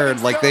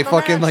prepared, like they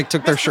fucking like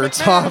took their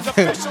shirts off. Is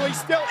officially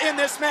still in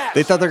this match.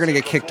 They thought they were gonna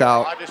get kicked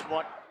out. I just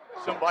want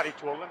somebody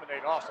to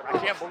eliminate Austin. I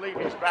can't believe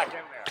he's back in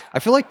there. I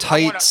feel like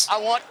tights I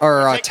want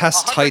or to take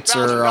test tights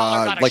 $100,000 are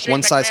out of like Shane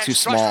one size McMahon's too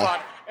trust small.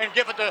 fund and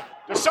give it to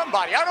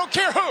somebody. I don't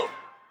care who.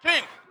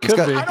 King. He's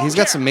Could be. got, he's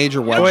got some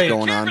major wedge Wait.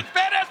 going on.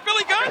 Badass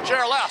Billy Gunn.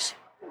 JLS.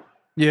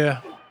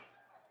 Yeah.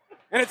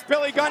 And it's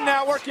Billy Gunn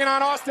now working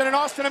on Austin, and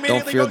Austin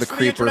immediately fear goes the for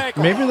creeper. the injured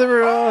ankle. Maybe they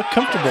were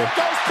comfortable. There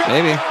goes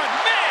Billy Maybe. Gunn.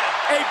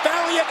 A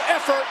valiant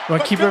effort. Want but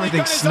to keep Billy everything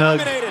Gunn is snug.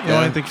 eliminated. You don't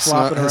want anything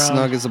flopping Snug, around.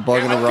 snug as a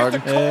bug in a Look at rug. the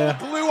cold Yeah.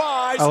 blue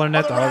eyes I learned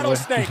that of the hard way.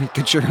 rattlesnake.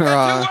 Get your Two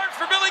words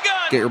for Billy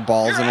Gunn. get your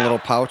balls in a You're little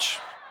out. pouch.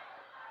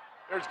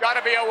 There's got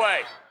to be a way.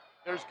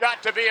 There's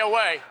got to be a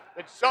way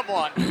that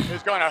someone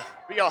is going to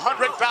be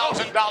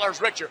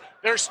 $100,000 richer.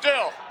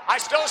 I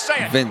still say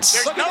it. Vince.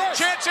 There's Look at no this.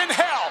 chance in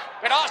hell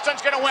that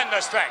Austin's going to win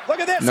this thing. Look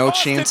at this. No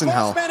Austin, chance in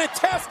hell. Bossman, and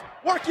Test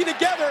working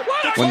together.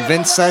 What? When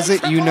Vince says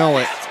it, you know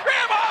it.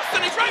 Grab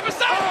Austin. He's right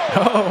beside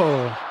him.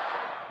 Oh.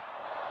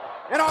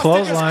 And Austin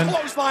Clothesline. just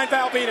clothesline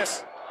Val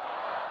Venus.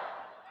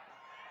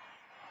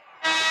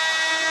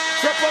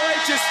 Triple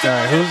H is All still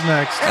right, who's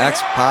next?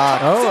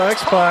 X-Pac. Oh,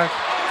 X-Pac.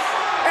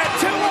 at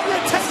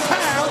 210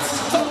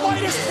 pounds, the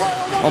lightest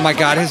thrower. Oh my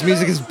God, his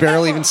music has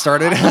barely even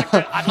started.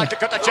 I'd like to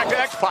cut the check to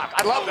X-Pac.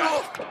 I love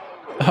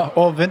that.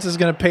 Oh, Vince is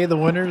going to pay the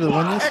winner to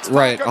win this?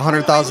 Right,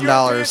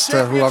 $100,000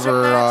 to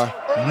whoever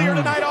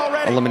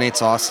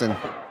eliminates Austin.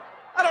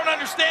 I don't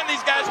understand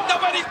these guys.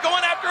 Nobody's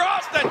going after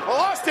Austin. Well,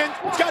 Austin's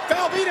got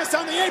Val Venus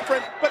on the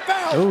apron, but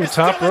Val Ooh, is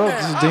top still in rope.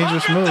 there. This is a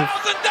dangerous move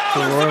 $100,000 for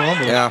Royal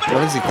Rumble. Yeah,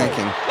 what is he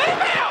thinking? Leave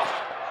me out.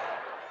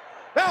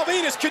 Val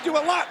Venus could do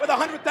a lot with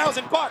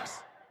 $100,000.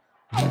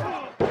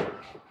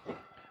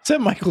 Is that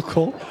Michael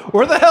Cole?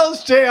 Where the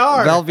hell's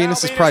JR? Val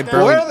Venus is probably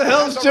barely. Where the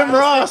hell's Jim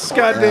Ross?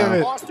 God damn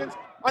it. Austin's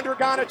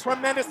undergone a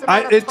tremendous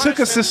amount of It took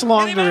us this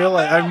long to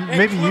realize.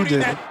 Maybe you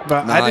did,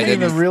 but No, I I didn't even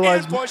didn't.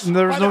 realize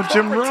there was no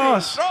Jim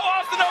Ross. Throw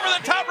Austin over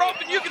the top rope,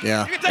 and you can.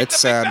 Yeah, you can take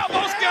it's the big sad.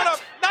 Valvoski on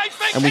a nice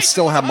vacation. And we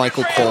still have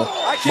Michael Cole.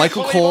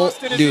 Michael Cole,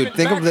 dude,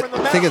 think of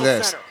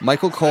this.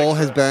 Michael Cole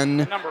has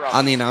been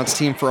on the announce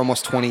team for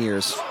almost 20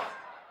 years.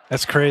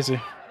 That's crazy.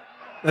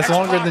 That's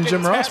longer than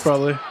Jim Ross,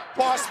 probably.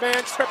 Boss man,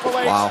 Triple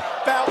H. Wow.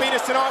 Val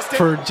Venus and Austin.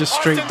 For just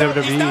straight Austin,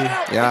 though, he's WWE. not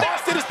out. Yeah.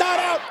 Austin is not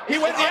out. He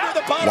went under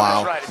the bottom.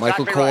 Wow. right,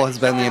 Michael exactly Cole right. has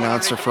been the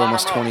announcer for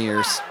almost 20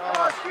 years.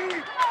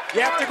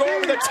 You have to go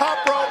over the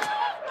top rope.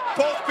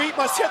 Both feet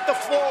must hit the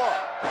floor.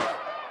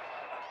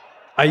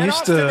 I And used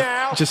Austin to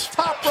now, just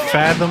top rope.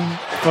 fathom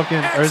fucking,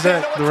 or is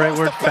that the right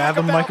word?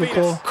 Fathom Michael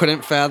Cole?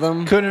 Couldn't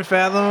fathom. Couldn't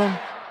fathom him.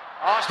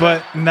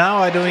 But now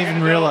I don't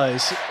even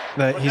realize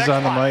that he's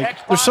on the mic.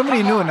 There's so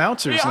many new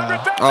announcers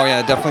now. Oh,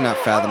 yeah, definitely not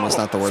fathom was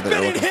not the word that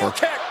you're looking for.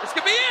 This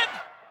could be it.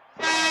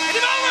 Get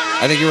him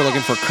over, I think you were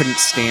looking for couldn't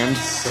stand.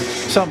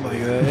 Something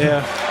like that,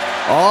 yeah.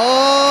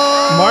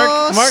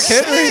 Oh, Mark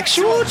Henry.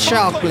 Sexual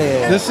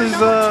chocolate. This is,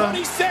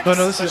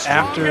 this is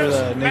after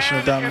the Nation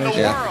of Domination.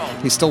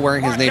 Yeah, he's still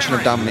wearing his Nation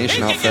of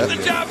Domination He can get the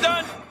outfit. job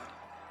done.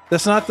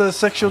 That's not the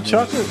sexual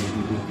chocolate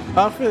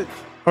outfit.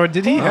 Or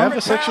did he have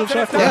a sexual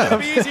chocolate Yeah.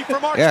 outfit?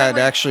 Yeah, it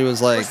actually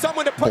was like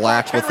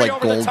black with like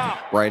gold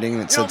writing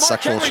that said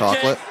sexual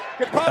chocolate.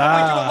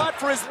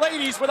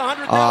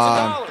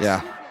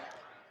 Yeah.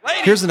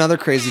 Ladies, Here's another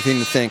crazy thing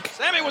to think.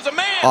 Sammy was a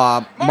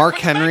man. Mark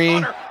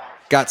Henry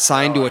got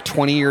signed to a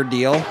 20-year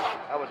deal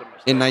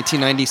in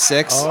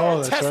 1996.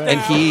 Oh, that's right.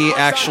 And he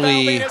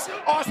actually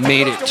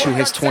made it to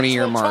his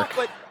 20-year mark.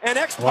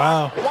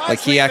 Wow. Like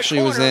he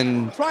actually was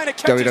in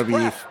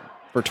WWE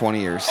for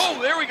 20 years.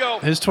 Oh, there we go.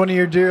 His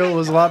 20-year deal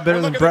was a lot better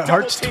than Bret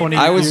Hart's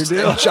 20-year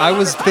deal. I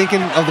was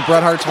thinking of the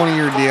Bret Hart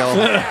 20-year deal.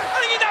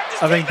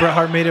 I think Bret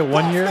Hart made it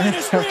 1 year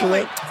after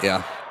that.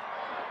 Yeah.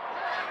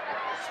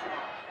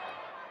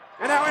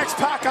 And now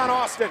X-Pac on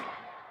Austin.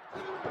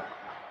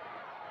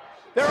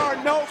 There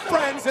are no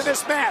friends in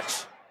this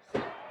match.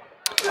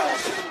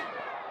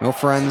 No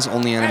friends,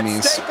 only At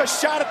enemies. stake, a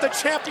shot at the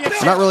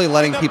championship. I'm not really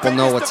letting in the people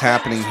know what's biggest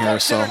happening event here, in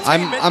so sports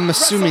I'm entertainment,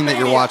 assuming that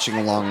you're WrestleMania. watching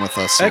along with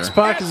us here.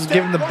 X-Pac is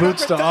giving the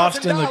boots to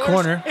Austin in the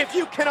corner. If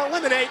you can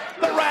eliminate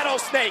the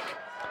rattlesnake.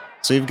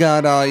 So you've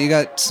got you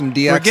got some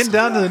DX. We're getting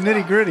down to the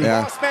nitty-gritty.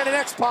 Yeah. Bossman and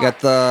X-Pac. You got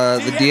the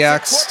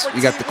DX,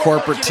 you got the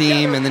corporate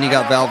team, and then you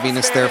got Val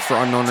Venus there for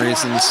unknown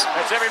reasons,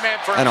 That's every man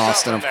for and himself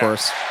Austin, in of there.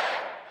 course.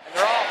 And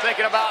they're all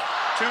thinking about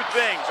two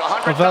things.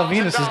 Well, Val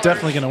Venus is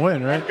definitely going to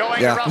win, right?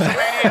 Going Yeah. to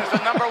WrestleMania as the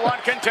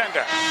 #1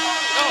 contender.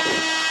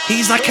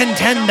 He's a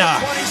contender.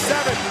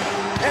 27.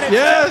 And it's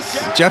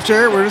Yes! Jeff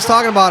Jarrett, we were just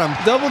talking about him.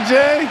 Double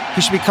J.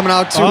 He should be coming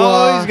out to.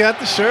 Oh, he's got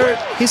the shirt.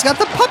 he's got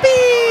the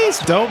puppies.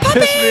 Don't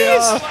piss me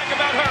off. Like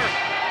about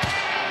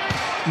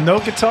her. No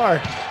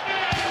guitar.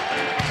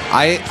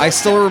 I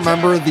still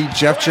remember the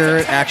Jeff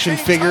Jarrett action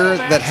figure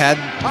that had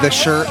the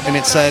shirt and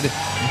it said,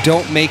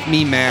 "Don't make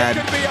me mad."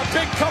 Could be a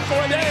big couple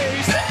of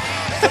days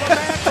for the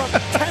man from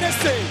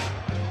Tennessee.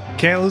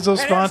 Can't lose those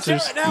And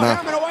sponsors. Jarrett now No.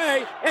 hammering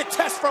away and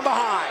test from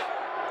behind.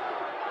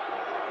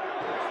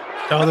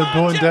 Oh, they're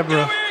booing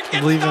Deborah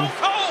for leaving.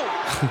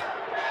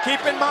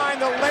 Keep in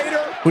mind the later.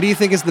 Who do you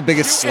think is the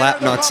biggest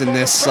slap nuts in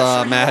this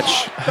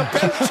match? The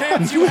better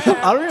chance you have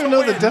I don't even to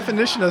know the win.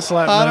 definition of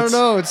slap I nuts. don't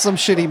know. It's some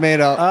shit he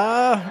made up.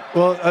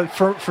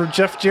 For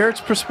Jeff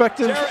Jarrett's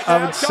perspective, Jarrett I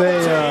now would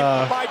say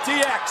double-teamed by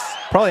DX.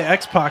 probably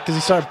X-Pac because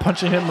he started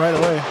punching him right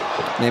away.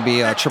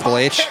 Maybe Triple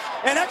H.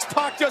 And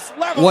X-Pac just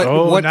leveled. What?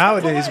 Oh, what?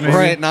 nowadays, maybe.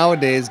 Right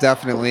nowadays,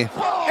 definitely.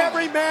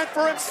 Every man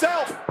for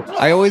himself.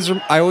 I always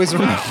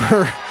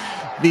remember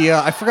the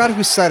I forgot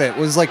who said it. It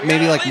was like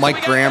maybe like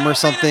Mike Graham or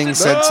something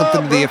said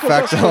something to the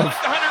effect of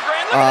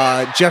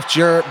Jeff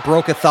Jarrett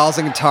broke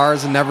 1,000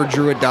 guitars and never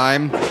drew a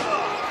dime.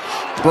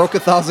 Broke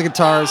 1,000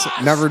 guitars,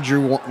 never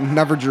drew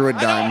a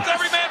dime.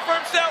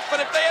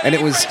 And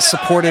it was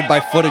supported by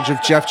footage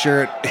of Jeff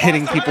Jarrett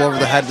hitting people over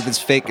the head with his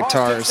fake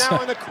guitars. Austin's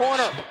now in the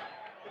corner.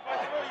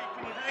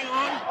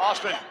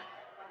 Austin,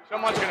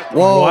 someone's going to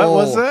Whoa! What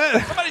was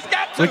that? Somebody's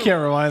got to. We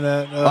can't rewind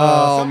that.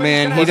 Oh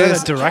man, he was that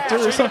does. a director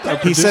or something? A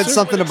He said producer?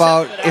 something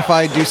about if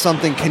I do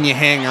something, can you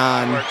hang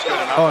on?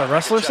 Oh, a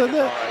wrestler said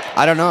that?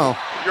 I don't know.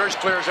 Yours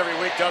clears every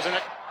week, doesn't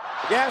it?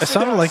 Yes, It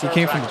sounded does. like it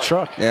came from the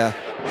truck. Yeah,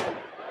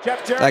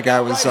 Jeff Jarrett that guy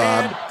was right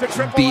hand to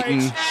Triple beaten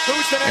H.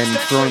 Who's the next and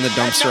thrown in the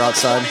entrant? dumpster At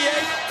outside. number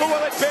 28, who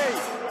will it be?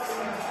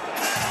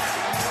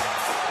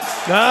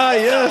 Ah,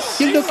 yes.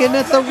 You're looking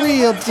at the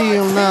real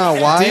deal now.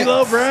 Why?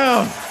 D'Lo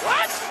Brown.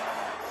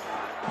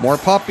 More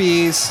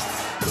puppies.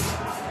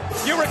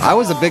 You recall I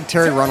was a big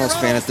Terry Runnels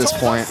fan at this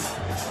point.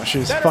 Oh, she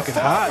was that fucking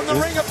fall hot, from the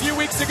dude. ring a few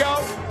weeks ago.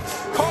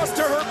 Cost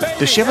her her baby.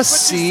 Does she have a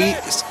That's what she see?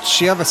 said.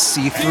 She have a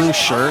see-through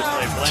shirt?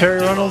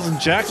 Terry Runnels and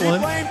She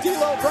Jacqueline. blamed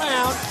D'Lo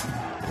Brown.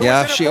 who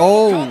Yeah, was in a she. verbal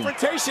Oh,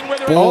 confrontation with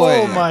her.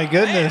 boy. Oh, my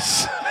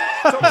goodness.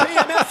 So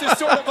BMS is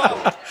sort of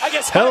a, I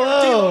guess,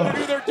 Hello. D'Lo to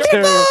do their dirty.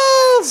 Terry,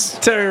 balls.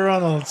 Terry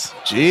Reynolds.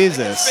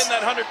 Jesus.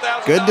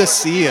 Good to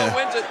see ya.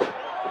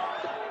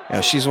 Yeah,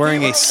 she's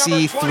wearing a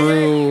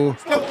see-through.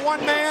 Still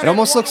one man It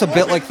almost and looks a one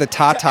bit woman like the to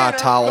Tata enter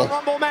towel. the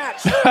Rumble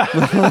match. There goes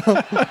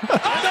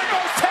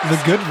Test.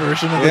 The good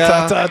version of the Yeah.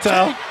 Ta-Ta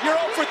towel. You're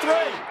 0 for 3.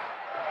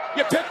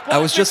 You picked I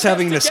was just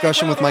having a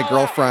discussion with my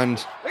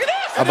girlfriend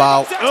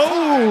about.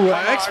 Oh,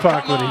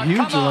 X-Pac with a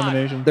huge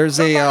elimination. There's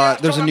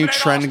a new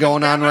trend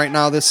going on right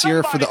now this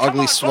year for the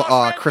ugly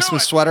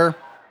Christmas sweater,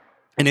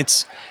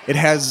 and it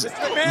has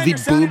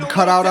the boob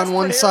cut out on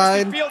one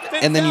side,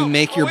 and then you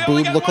make your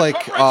boob look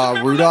like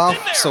Rudolph.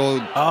 So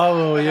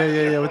Oh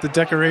yeah, with the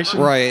decoration.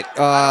 right,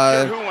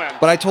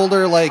 but I told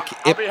her like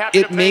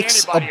it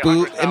makes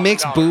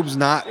boobs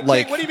not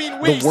like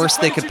the worst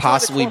they could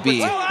possibly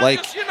be. Like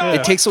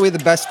it takes away the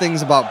best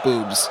things about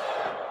boobs.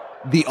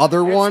 The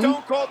other one,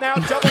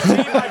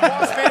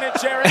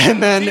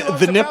 and then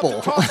the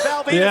nipple.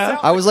 Yeah.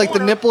 I was like, the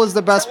nipple is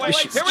the best.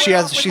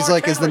 She's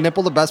like, is the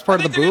nipple the best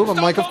part of the boob? I'm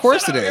like, of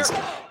course it is.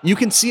 You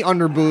can see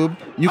under boob,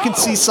 you can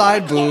see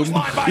side boob,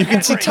 you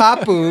can see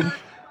top boob,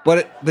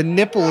 but the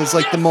nipple is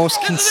like the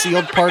most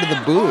concealed part of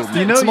the boob.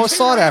 It's the most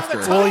sought after.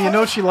 Well, you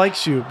know she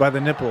likes you by the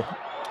nipple.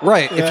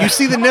 Right. If you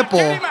see the nipple,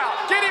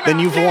 then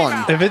you've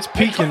won. If it's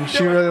peeking,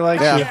 she really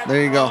likes you. Yeah,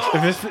 there you go.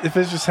 If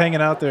it's just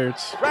hanging out there,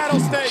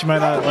 she might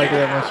not like it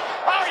that much.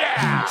 Oh,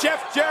 yeah.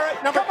 Jeff Jarrett.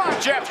 Come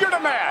on, Jeff. You're the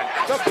man.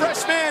 The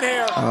fresh man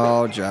here.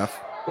 Oh, Jeff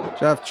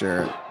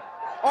Jarrett.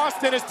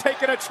 Austin has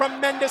taken a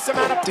tremendous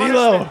amount of punishment.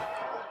 D'Lo.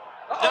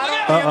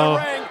 Not only in the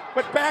ring,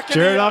 but back in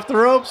Jarrett the off the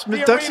ropes. the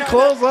Ducks and arena.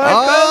 clothesline.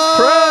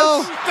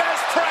 Oh.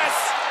 Best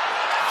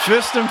press.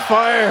 Fist and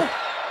fire.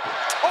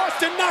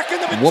 Austin knocking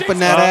the Whooping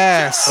that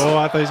ass. Oh,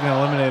 I thought he was going to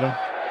eliminate him.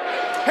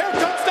 Here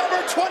comes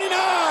number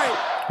 29.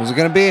 Who's it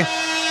gonna be?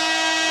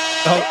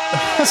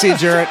 Oh, See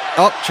Jarrett.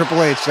 Oh,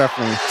 Triple H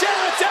definitely.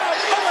 Jarrett's out.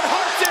 Owen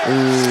Hart's in.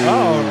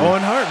 Ooh.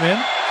 Owen Hart, man.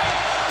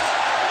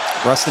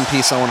 Rest in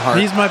peace, Owen Hart.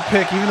 He's my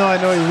pick. Even though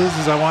I know he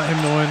loses, I want him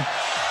to win.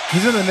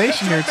 He's in the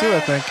nation here, too, I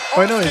think.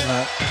 Oh, I know he's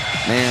not.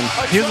 Man,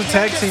 He was a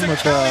tag team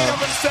with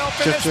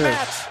Jeff Jarrett.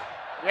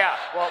 Yeah,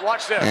 well,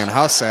 watch this. man,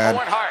 how sad.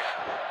 Owen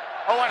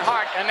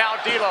Hart, and now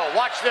D'Lo.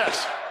 Watch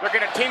this. They're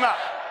going to team up.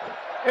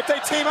 If they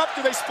team up,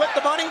 do they split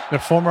the money? Their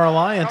former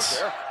alliance.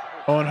 Don't care.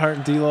 Owen Hart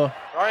and D'Lo. All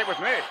right with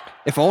me.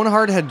 If Owen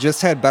Hart had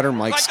just had better mic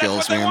Like that's skills,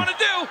 what they man. want to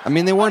do. I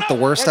mean, they weren't the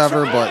worst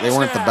ever, but they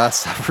weren't the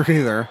best ever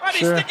either. Why'd he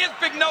Sure. stick his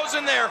big nose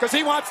in there? Because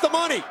he wants the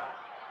money.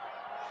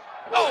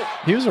 Oh,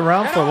 He was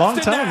around for a long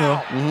time,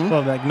 though. Mm-hmm.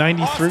 Well, like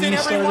 93 he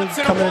started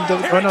coming in.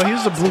 Oh, no, he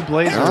was the Blue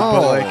Blazer, but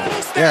Oh, like,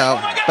 yeah,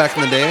 back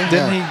in the day.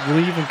 didn't yeah. he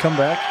leave and come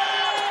back?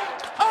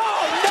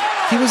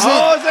 He was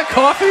Oh, in, is that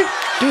coffee?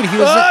 dude. He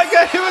Oh, was I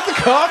got hit with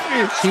the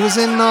coffee. he was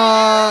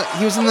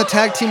in the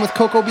tag team with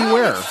Coco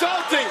Beware.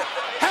 Insulting.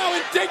 How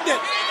indignant.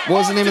 What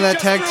was the name of that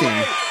tag team?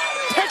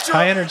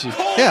 High Energy.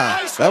 Yeah,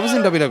 that was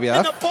in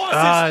WWF.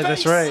 Ah,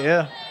 that's right,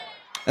 yeah.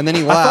 And then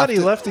he I left. thought he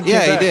left and came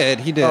yeah, back.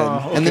 he did.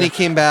 Oh, And then he okay.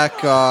 came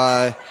back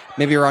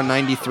maybe around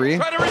 93.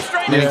 try to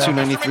restrain Yeah. him. 92,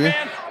 93.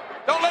 Man.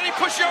 Don't let him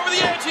push you over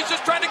the edge. He's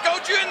just trying to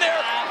goad you in there.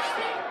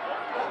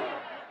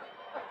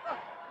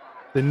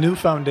 The New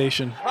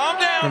Foundation. Calm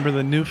down. Remember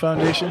the New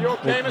Foundation?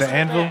 The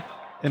Anvil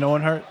and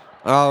Owen Hart?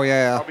 Oh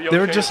yeah, They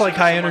were just like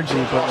High Energy,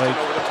 but like,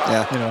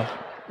 yeah. you know,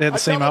 they had the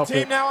same Team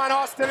outfit. now on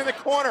Austin in the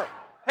corner.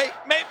 Hey,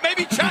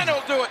 maybe China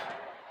will do it.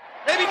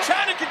 Maybe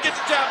China can get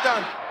the job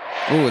done.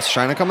 Ooh, is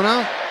China coming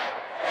out?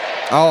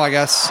 Oh, I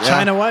guess. Yeah.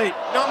 China White.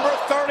 Number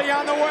 30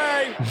 on the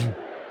way.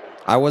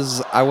 I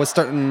was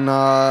starting.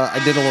 I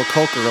did a little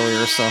coke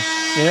earlier, so.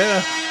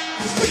 Yeah.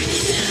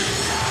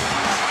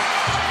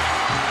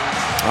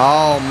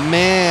 Oh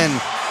man,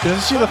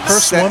 Isn't she the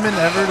first Sad- woman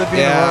ever to be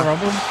Yeah. in the Royal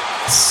Rumble?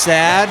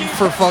 sad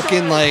for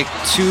fucking like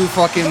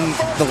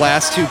the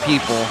last two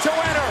people. To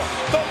enter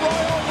the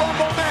Royal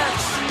Rumble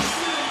match.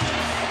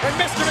 And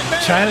Mr.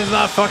 McMahon. China's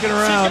not fucking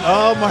around.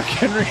 Oh, Mark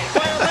Henry.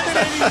 by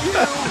eliminating you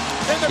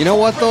in the You know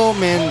what though,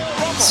 man? Give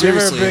her a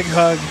Seriously, big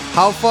hug.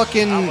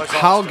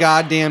 how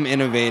goddamn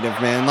innovative,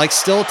 man. Like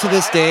still to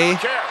this day,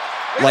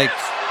 like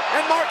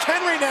And Mark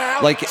Henry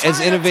now. like as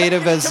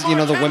innovative as you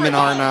know the women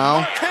are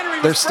now,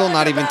 they're still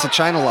not even to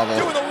China level.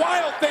 Doing the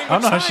wild thing I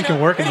don't know how she can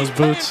work in those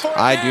boots.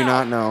 I do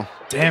not know.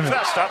 Damn it.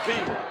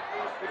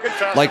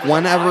 Like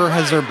whenever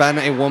has there been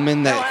a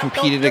woman that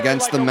competed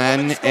against the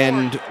men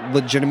and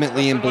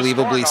legitimately and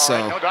believably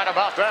so? No doubt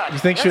about that. You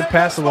think she would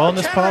pass the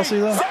wellness policy,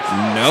 though?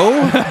 No?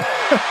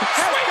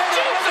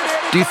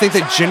 Do you think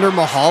that Jinder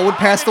Mahal would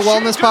pass the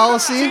wellness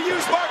policy?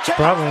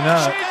 Probably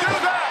not.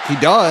 He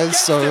does,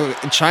 so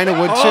China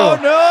would too. Oh,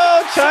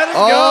 no. China's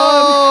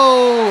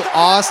Oh,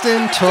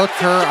 Austin took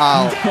her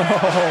out.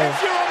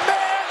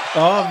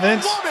 Oh,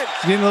 Vince.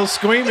 He's getting a little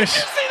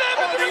squeamish.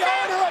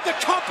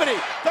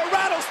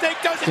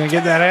 Gonna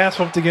get that ass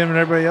whooped again when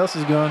everybody else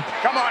is going.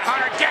 Come on,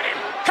 Hunter, get him.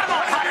 Come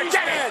on, Hunter,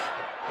 get him.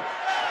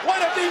 One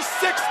of these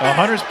six Oh,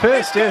 Hunter's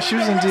pissed. Yeah, she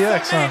was in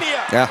DX, huh?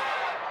 Yeah.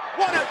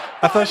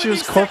 I thought she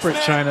was corporate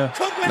China.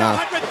 No.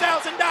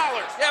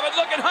 Yeah, but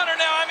look at Hunter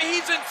now. I mean,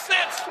 he's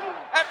incensed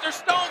after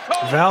Stone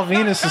Cold. Val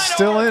Venus is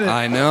still in it.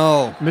 I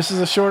know. Misses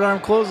a short arm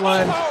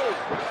clothesline.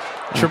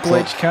 Triple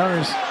H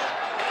counters.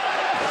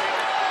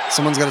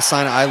 Someone's got to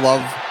sign I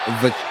love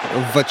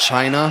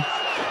Vagina.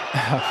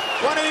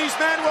 One of these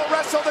men will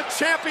wrestle the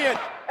champion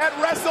at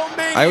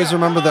WrestleMania. I always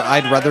remember the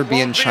I'd rather be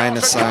in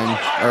China sign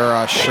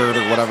or shirt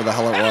or whatever the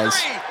hell it was.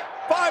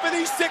 5 of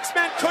these 6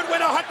 men could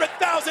win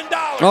 $100,000.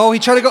 Oh, he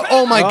tried to go.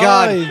 Oh my Oh,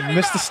 God. he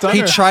missed the stunner.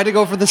 He tried to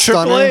go for the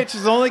Triple stunner. H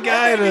is the only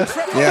guy to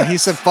Yeah, he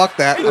said, fuck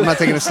that. I'm not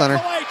taking a stunner.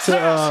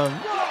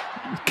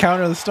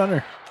 counter the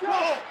stunner.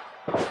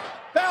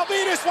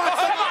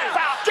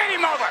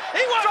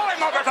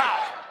 Over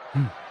that.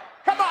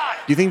 Come on.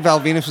 Do you think Val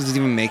Venus was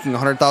even making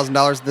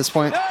 $100,000 at this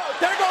point? No,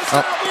 there goes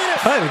Oh.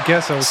 Venus. I would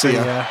guess I would say See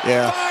ya. yeah.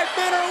 Yeah. 5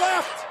 men are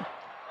left.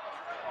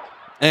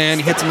 And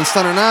he hits him with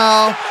stunner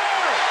now.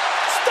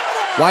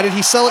 Why did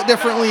he sell it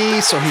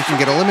differently? So he can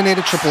get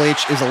eliminated. Triple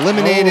H is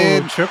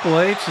eliminated. Oh, Triple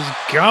H is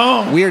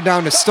gone. We are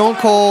down to Stone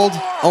Cold,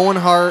 Owen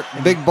Hart,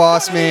 Big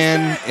Boss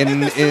Man,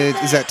 and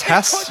is that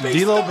Tess?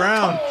 D'Lo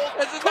Brown.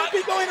 This is Could not,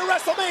 be going to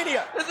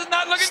WrestleMania. this is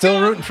not looking Still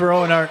good. rooting for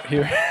Owen Hart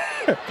here.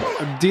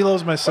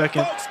 D'Lo's my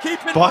second. Folks,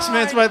 keep in Boss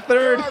mind, Man's my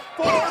third. There are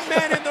 4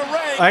 men in the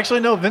ring. Actually,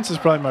 no, Vince is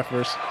probably my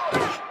first.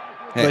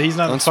 Hey, But he's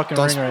not in the fucking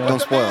ring right now. Don't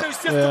the spoil man who it.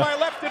 sits Yeah. to my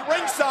left at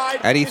ringside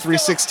Eddie is still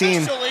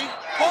 316. officially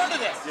part of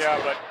this. Yeah,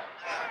 but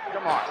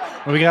come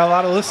on. We got a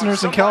lot of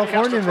listeners in Somebody has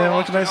California, to man. throw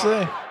What can I off,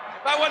 say? If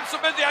I wasn't so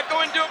busy, I'd go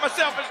and do it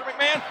myself, Mr.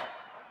 McMahon.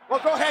 Well,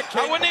 go ahead,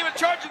 King. I wouldn't even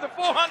charge you the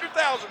full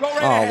 100,000. Go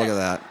right Oh, ahead. look at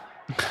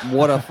that.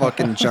 What a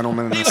fucking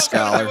gentleman and a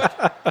scholar.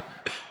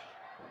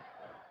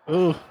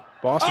 Ooh,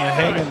 Boss Man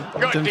hanging.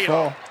 Good Didn't deal.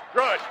 fall.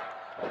 Good.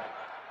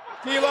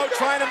 D'Lo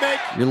trying to make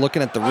You're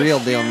looking at the real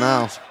deal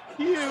now.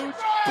 huge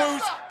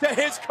boost to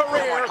his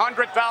career.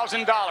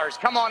 $100,000.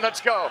 Come on,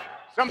 let's go.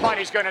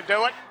 Somebody's going to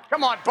do it.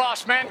 Come on,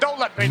 boss man. Don't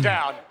let me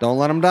down. Don't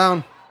let him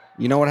down.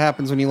 You know what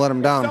happens when you let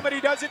him down.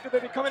 Somebody does it, do they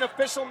become an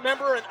official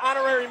member, an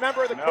honorary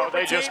member of the No, corporate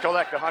they just team?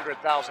 collect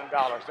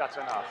 $100,000. That's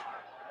enough.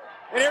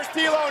 And here's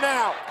D'Lo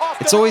now. Off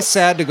It's the always rope.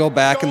 sad to go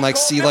back and like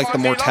Stone see Cold, like the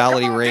come on, D'Lo,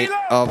 mortality come on, rate D'Lo.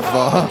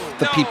 of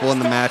the people in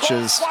the Stone Cold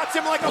matches. swats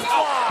him like a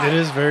fly. It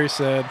is very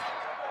sad.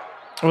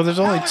 Well, there's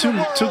only two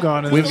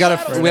gone. In We've this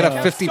got right we had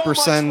now. a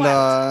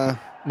 50%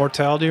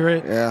 mortality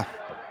rate. yeah.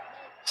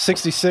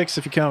 66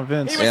 if you count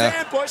Vince. He was Yeah.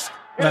 ambushed.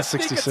 in a Not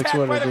sneak 66. attack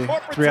What by would the it be?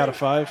 corporate 3 out team. of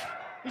 5.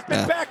 He's been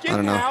Yeah, back in I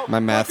don't know. now My for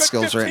a math good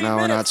skills right 15 now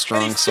are not minutes,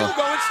 strong, and he's so- still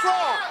going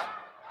strong.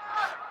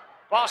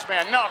 Boss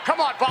man, no. Come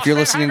on, boss If you're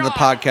man, listening to hang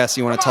the on. podcast,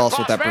 you want to Come tell on, us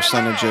what that boss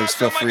man. percentage is.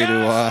 Feel free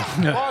to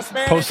Boss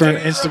man Post is on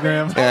in.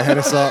 Instagram. yeah, hit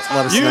us up.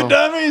 Let us You know.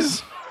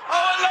 dummies!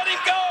 Oh, let him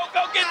go.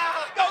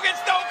 Go get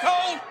Stone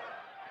Cold.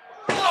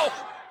 Oh,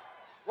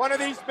 One of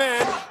these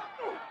men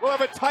will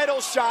have a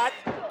title shot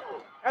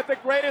at the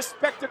greatest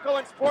spectacle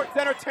in sports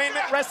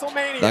entertainment,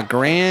 WrestleMania. The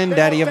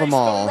granddaddy They of will them face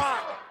all. The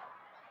Rock,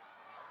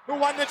 who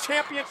won the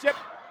championship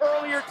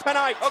earlier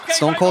tonight. okay.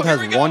 Stone Cold Michael, has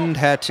here we go. one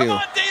tattoo. Come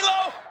on,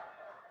 D'Lo.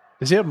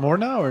 Does he have more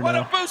now or What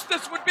no? a boost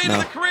this would be No. to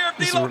the career of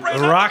This D'Lo is- Brown.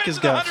 The Not to Rock mention has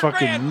got the $100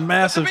 fucking grand.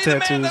 massive To be the man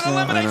tattoos that now. I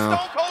eliminates know.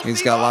 Stone Cold He's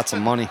Steve got lots of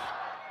Austin. money.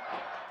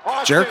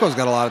 Austin, Jericho's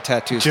got a lot of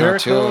tattoos now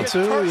Jericho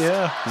too. too,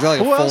 yeah. He's got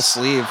like a Who full else?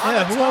 sleeve.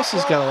 Yeah, who else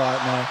has got a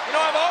lot now? You know,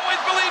 I've always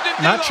believed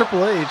in Not D'Lo.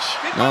 Triple H.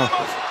 He's No. one of the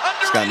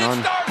most He's got underrated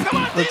none. stars.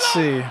 Come on, Let's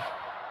D'Lo. see.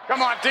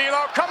 Come on,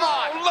 D'Lo. Come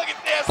on. Oh, look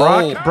at this.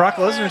 Oh. Brock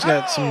Lesnar's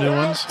got some new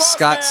ones.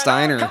 Scott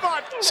Steiner. Come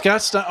on.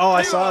 Scott Steiner. Oh,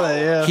 I saw that.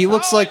 Yeah. He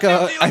looks like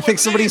a. I think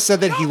somebody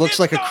said that he looks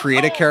like a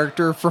creative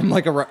character from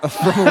like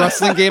from a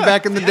wrestling game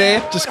back in the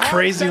day. Just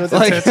crazy with the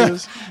Like,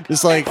 tattoos.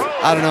 just like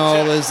I don't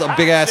know, there's a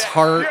big ass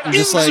heart, and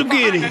just like.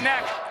 Behind the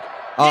neck.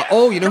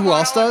 Oh, you know who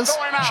else does?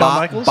 Shawn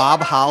Michaels?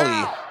 Bob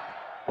Holly.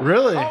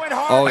 Really? Owen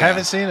Hart Oh I yeah.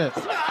 haven't seen it.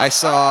 I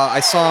saw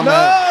him. No!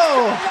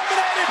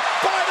 eliminated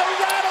by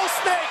the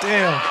rattlesnake.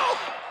 Damn.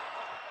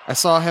 I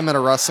saw him at a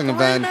wrestling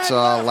event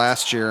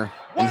last year,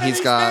 One and of he's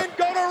these got. men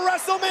go to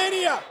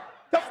WrestleMania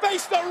to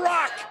face The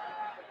Rock.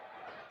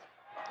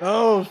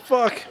 Oh,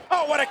 fuck.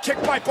 Oh, what a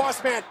kick by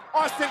Boss Man.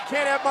 Austin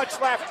can't have much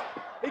left.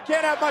 He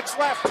can't have much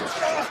left.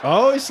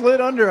 Oh, he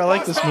slid under. I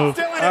like this move.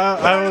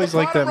 I always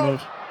like that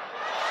move.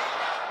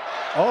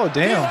 Oh,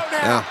 damn.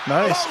 Yeah,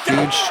 Nice.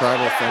 huge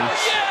tribal thing.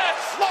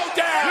 Slow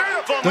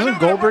down. Doesn't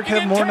Goldberg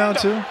have more now,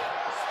 too?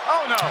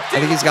 Oh, no. I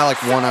think he's got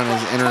like one on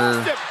his inner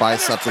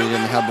bicep that he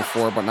didn't have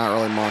before, but not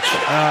really much.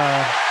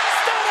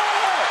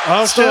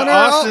 Oh, shit. Stunner.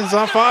 Austin's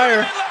on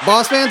fire.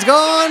 Boss Man's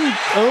gone.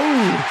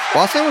 Oh.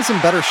 Boss Man was in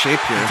better shape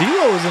here.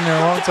 D'Lo was in there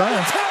a long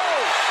time.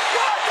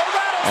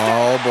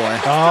 Oh boy.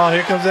 Oh,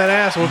 here comes that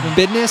ass whooping.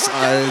 Business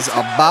is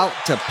about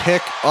to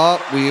pick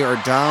up. We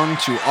are down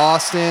to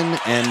Austin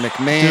and Dude,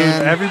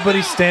 McMahon.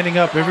 everybody's standing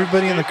up.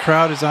 Everybody in the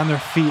crowd is on their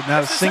feet.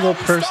 Not a single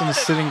person is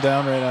sitting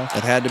down right now.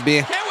 It had to be.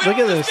 Look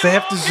at this. They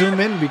have to zoom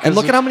in because And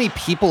look at how many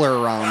people are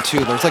around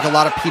too. There's like a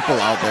lot of people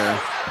out there.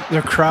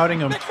 they're crowding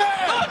him. On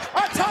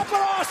top of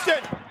Austin.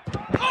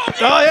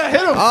 Oh, yeah,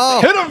 hit him. Oh.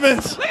 Hit him,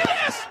 Vince.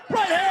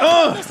 Right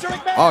hand. Mr.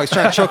 McMahon. Oh, he's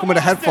trying to choke him with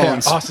the Yeah,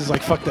 headphones. Austin's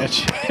like, fuck that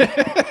shit.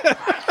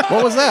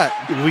 What was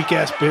that? You weak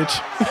ass bitch.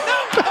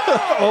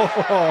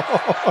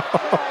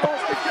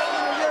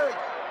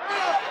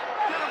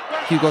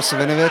 Hugo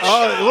Savinovich.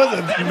 Oh, what was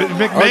it?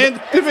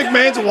 McMahon? Did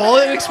McMahon's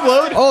wallet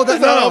explode? Oh, There's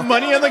no. not enough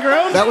money on the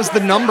ground? That was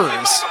the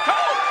numbers.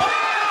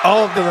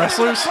 All of the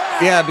wrestlers?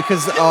 Yeah,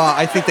 because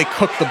I think they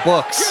cooked the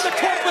books.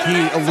 He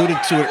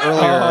alluded to it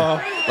earlier. Oh.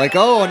 Like,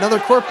 oh, another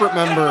corporate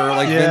member,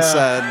 like Yeah. Vince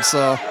said.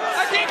 So,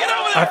 I can't get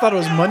over I there. thought it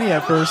was money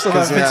at first. I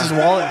thought 'Cause, yeah. Vince's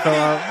wallet fell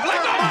out.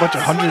 A bunch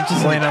of hundreds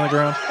just laying on the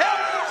ground.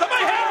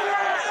 Somebody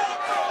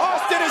help.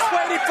 Austin is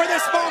waiting for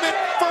this moment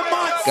for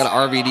months. got an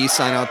RVD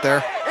sign out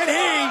there. And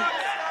he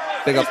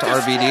Big up to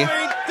is RVD.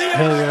 destroying the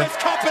Hell yeah. Elizabeth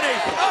Company.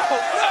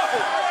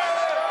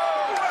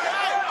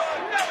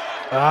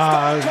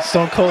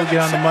 Stone Cold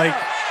get on the mic.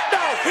 No,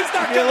 he's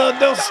not Get a little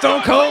dose of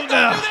Stone Cold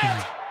now.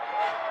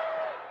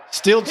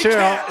 Steel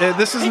chair.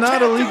 This is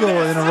not illegal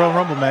in a Royal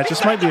Rumble match.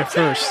 This might be a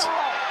first.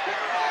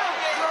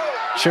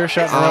 Chair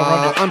shot in a Royal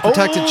Rumble.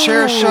 Unprotected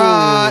chair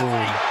shot.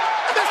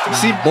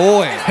 See,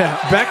 Boy.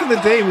 back in the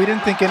day, we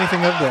didn't think anything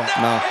of that.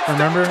 No.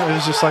 Remember? It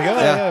was just like, oh,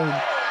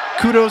 yeah.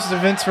 Kudos to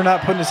Vince for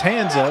not putting his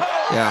hands up.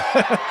 Yeah.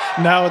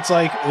 Now it's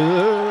like,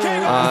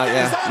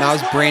 Yeah. Now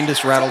his brain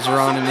just rattles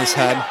around in his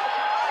head.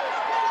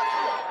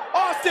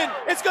 Austin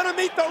is going to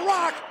meet The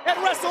Rock at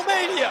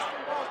WrestleMania.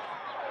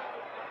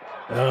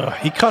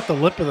 He caught the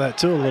lip of that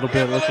too a little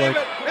bit, it looked like.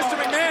 Mr.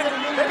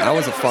 McMahon. That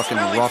was a fucking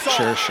rough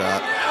chair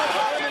shot.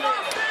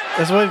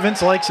 That's why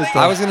Vince likes it,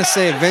 though. I was going to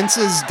say, Vince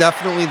is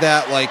definitely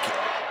that, like,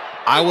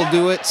 I will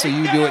do it, so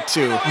you do it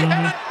too. Neck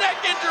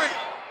injury.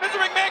 Mr.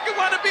 McMahon could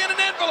wind up being an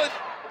invalid.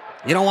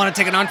 You don't want to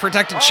take an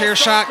unprotected chair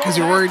shot because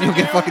you're worried you'll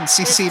get fucking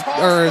CC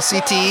or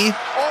CTE?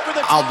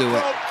 I'll do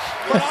it.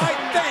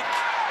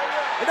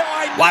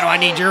 Why do I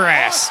need your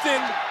ass?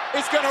 Austin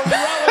is going to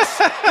relish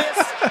this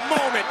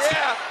moment.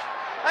 Yeah.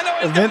 I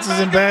know he's Vince is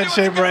in bad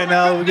shape right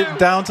now. We get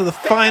down to the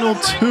final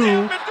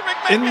two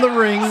in the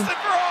ring.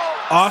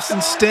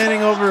 Austin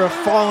standing over a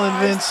fallen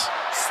Vince.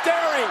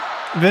 Staring.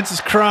 Vince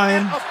is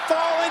crying. A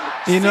fallen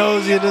He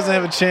knows he doesn't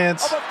have a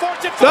chance. of a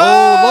fortune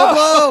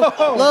Oh, low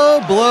blow. Low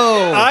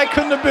blow. I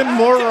couldn't have been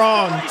more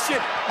wrong.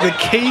 The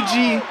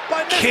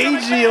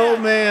cagey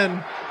old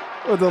man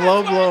with the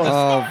low blow.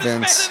 Oh,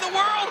 Vince.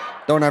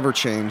 Don't ever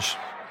change.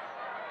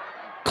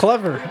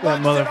 Clever,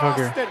 that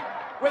motherfucker. Austin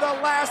with a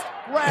last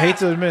I hate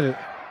to admit it.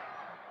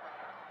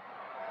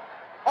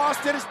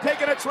 Austin has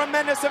taken a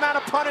tremendous amount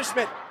of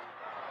punishment.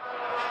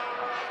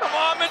 Come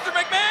on, Mr.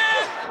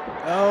 McMahon.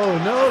 Oh,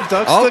 no.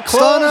 Ducks Oh, the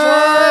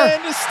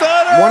clothesline. The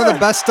stunner. One of the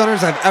best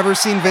stunners I've ever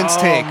seen Vince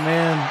take. Oh,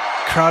 man.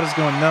 Crowd is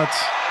going nuts.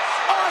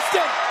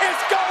 Austin is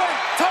going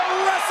to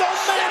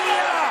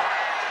WrestleMania.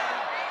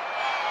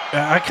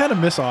 I kind of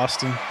miss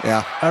Austin.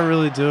 Yeah. I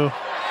really do.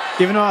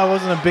 Even though I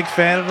wasn't a big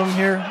fan of him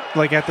here,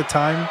 like at the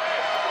time,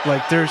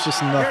 like there's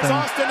just Here's nothing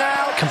Austin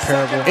now.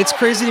 comparable. It's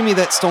crazy to me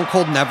that Stone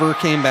Cold never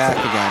came back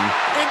again.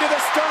 Into the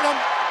sternum.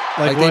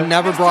 Like they what?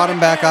 never brought him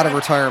back out of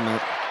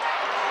retirement.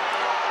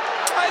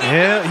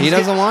 Yeah, He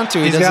doesn't want to.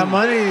 He's got doesn't-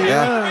 money.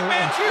 Yeah. Wait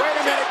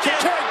a minute,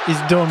 King.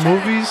 He's doing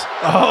movies.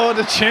 Oh,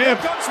 the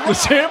champ. The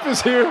champ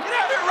is here. Get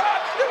out here,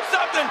 Rock. Do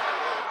something.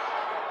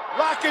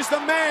 Rock is the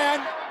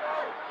man.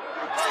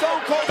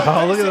 Stone Cold.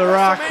 Oh, look at the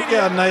Rock. He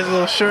got a nice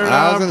little shirt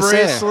I was on, gonna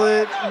say.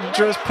 bracelet,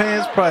 dress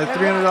pants, probably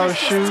 $300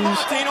 shoes.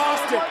 Taunting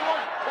Austin.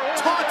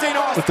 Taunting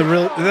Austin. With the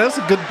real, that's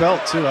a good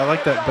belt too. I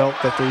like that belt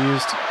that they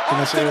used in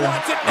this Austin era.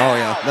 wants it Oh, now.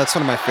 yeah. That's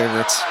one of my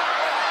favorites.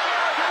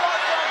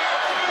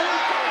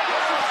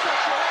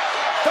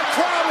 The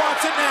crowd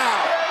wants it now.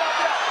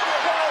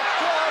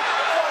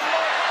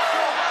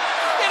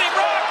 Get him,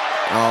 Rock.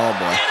 Oh,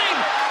 boy. Get him.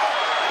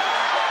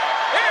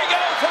 There he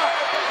goes.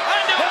 I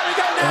knew Here it. we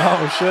go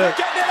now. Oh shit!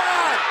 Getting it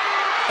on.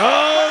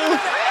 Oh,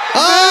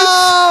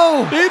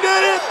 Oh! he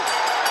did it!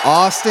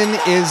 Austin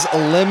is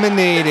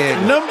eliminated.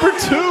 Number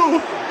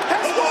 2.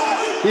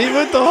 He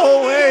went the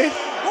whole way,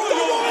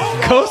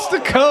 coast to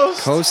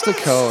coast. Coast to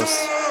coast.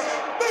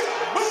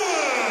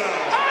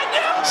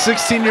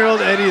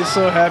 16-year-old Eddie is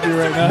so happy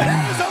right now.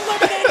 He's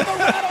eliminated the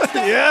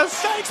Rattlesnake. Yes.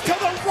 Thanks to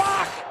The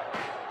Rock.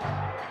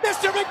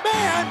 Mr.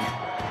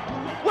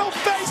 McMahon will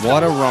face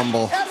What The a Rock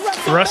rumble. at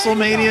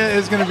WrestleMania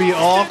is going to be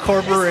all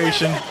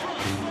corporation.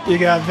 You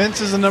got Vince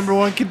as the number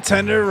 1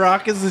 contender.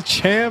 Rock is the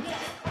champ.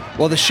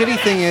 Well, the shitty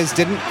thing is,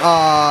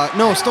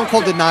 no, Stone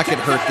Cold did not get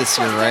hurt this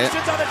year, right?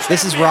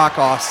 This is Rock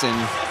Austin.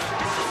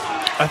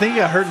 I think he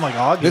got hurt in like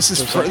August. This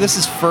or is something. this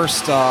is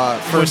first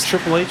When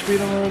Triple H beat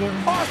him or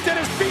whatever. Austin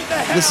has beaten the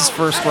hell this is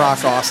first out of Rock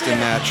Mr. Austin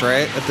match,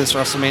 right? At this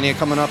WrestleMania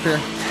coming up here.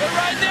 But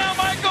right now,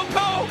 Michael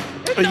Cole.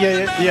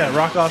 Yeah.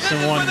 Rock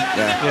Austin won.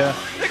 Yeah.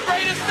 The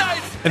greatest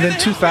night. And then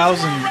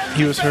 2000,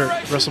 he was hurt.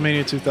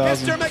 WrestleMania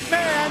 2000. Mr.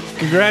 McMahon.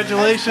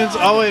 Congratulations!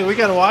 Oh wait, we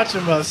gotta watch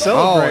him Oh,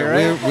 celebrate,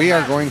 right? we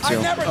are going I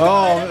to. never Oh,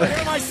 thought I'd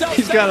hear myself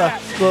he's say got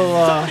that. a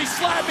little Somebody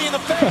slapped me in the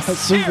face.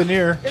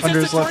 souvenir Is under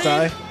this his a left dream?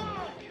 eye.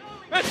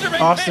 Mr.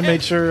 McMahon. Austin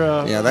made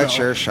sure. Yeah, that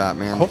chair shot,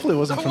 man. Hopefully, it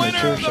wasn't from the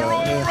chair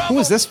shot. Yeah. Who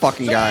is this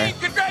fucking guy?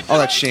 Oh,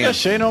 that's Yeah, Shane.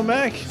 Shane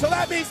O'Mac, So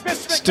that means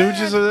Mr. McMahon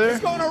Stooges are there. is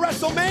going to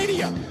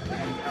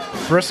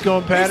WrestleMania. Briscoe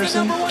and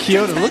Patterson,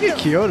 Kyoto. Look at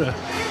Kyoto.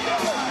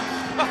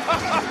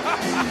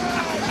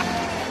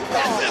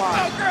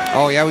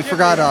 Oh, yeah, we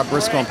forgot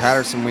Briscoe and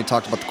Patterson when we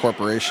talked about the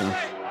corporation. He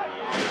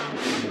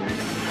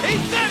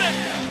said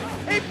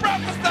it. He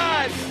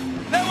prophesied.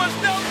 There was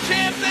no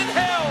chance in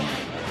hell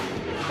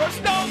for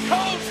Stone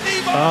Cold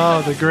Steve Oh,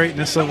 Austin the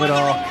greatness of to win it the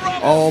all. Royal Rumble.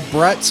 Oh,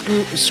 Brett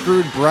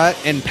screwed Brett,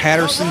 and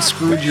Patterson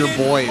screwed your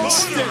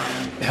boys.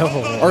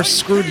 Oh. Or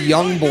screwed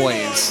young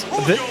boys.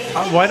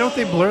 Why don't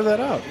they blur that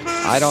out?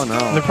 I don't They're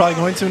know. probably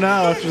going to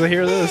now after they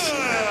hear this. From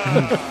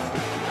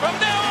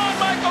now on,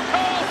 Michael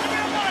Cole,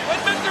 when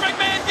Mr.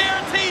 McMahon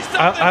guarantees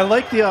something, I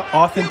like the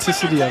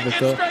authenticity of it,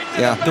 though.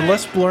 Yeah, The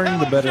less blurring,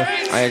 the better.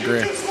 I agree.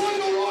 You're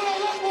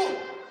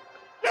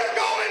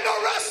going to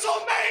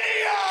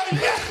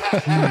WrestleMania!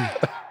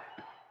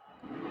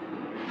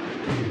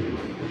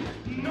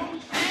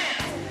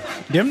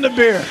 Give him the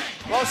beer.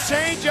 Well,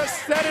 Shane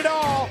just said it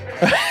all.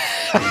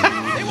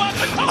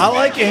 I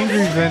like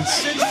angry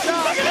Vince. Good shot.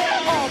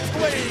 Oh,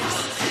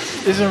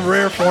 please. It's in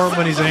rare form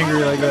when he's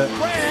angry like that.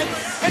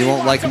 You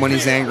won't like him when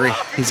he's angry.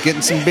 He's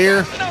getting some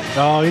beer.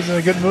 Oh, he's in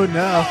a good mood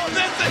now. Oh,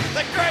 this is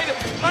the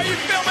greatest. Are you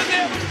filming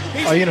this?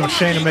 Oh, you know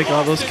Shane to make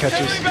all those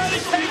catches. Everybody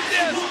take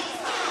this.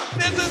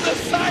 This is the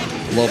sight.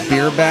 Little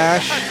beer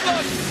bash.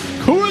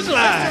 Coors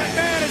Light.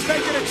 Man is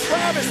making a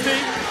travesty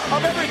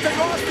of everything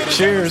Austin has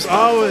Cheers. ever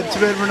Oh, stood it's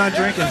for. bad we're not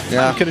drinking.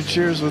 Yeah. Could have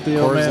cheers with the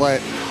old Coors man.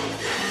 Light. Oh,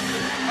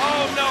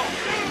 no.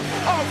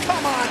 Oh,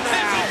 come on This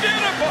now. is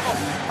beautiful.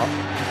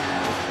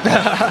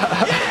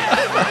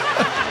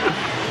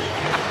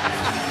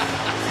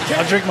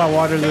 I'll drink my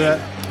water to that.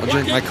 I'll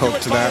drink my Coke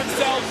to that.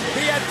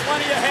 He had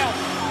plenty of help.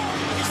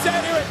 He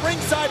sat here at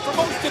ringside for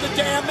most of the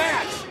damn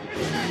match.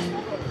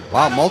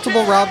 Wow,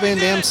 multiple Rob Van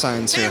Dam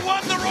signs He here.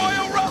 won the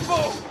Royal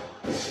Rumble.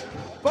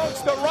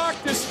 Folks, The Rock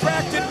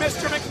distracted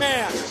Mr.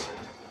 McMahon.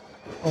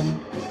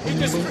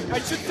 I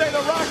should say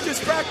The Rock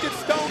distracted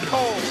Stone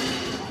Cold.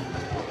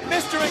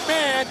 Mr.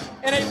 McMahon,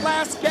 in a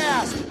last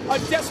gasp, a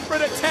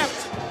desperate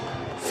attempt,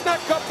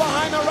 snuck up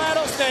behind the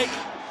rattlesnake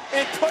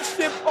and pushed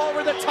him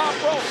over the top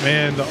rope.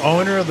 Man, the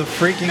owner of the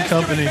freaking Mr.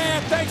 company.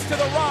 McMahon, thanks to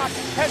The Rock,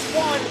 has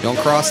won. Don't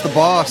the cross the Royal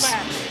boss.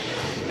 Rumble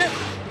match.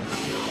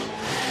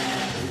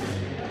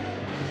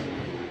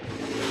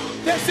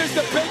 This is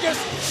the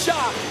biggest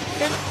shock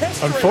in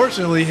history.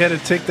 Unfortunately, he had to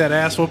take that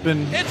ass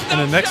whooping in It's the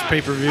no next shock.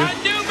 pay-per-view. I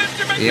knew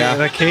Mr. McMahon. Yeah.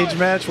 That cage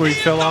match where he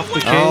fell off the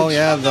cage. Oh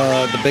yeah,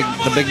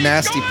 the big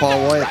nasty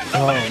Paul White.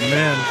 Oh,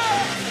 man.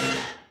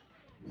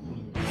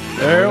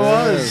 There it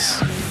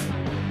was.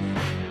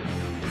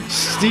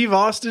 Steve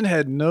Austin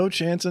had no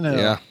chance in hell.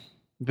 Yeah.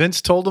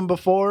 Vince told him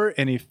before,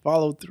 and he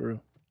followed through.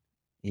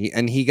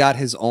 He got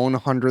his own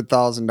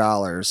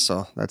 $100,000,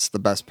 so that's the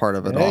best part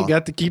of it Hey, all.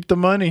 got to keep the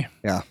money.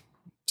 Yeah.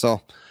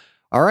 So,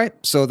 all right.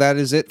 So that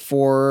is it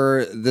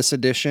for this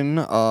edition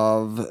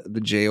of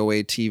the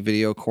JOAT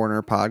Video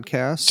Corner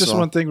podcast. Just So-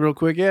 one thing real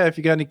quick. Yeah, if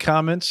you got any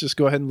comments, just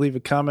go ahead and leave a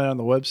comment on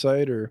the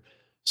website or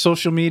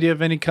social media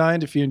of any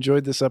kind if you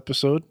enjoyed this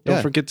episode. Don't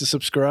Yeah. forget to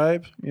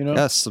subscribe,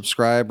 Yes,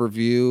 subscribe,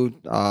 review.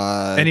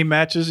 Any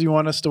matches you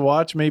want us to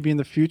watch maybe in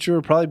the future.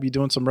 We'll probably be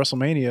doing some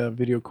WrestleMania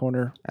Video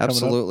Corner. coming up.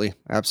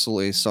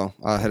 Absolutely. So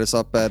hit us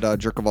up at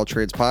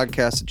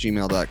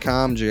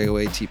jerkofalltradespodcast@gmail.com,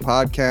 JOAT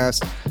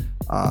podcast,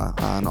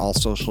 on all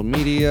social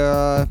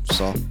media.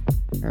 So,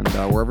 and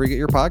wherever you get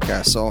your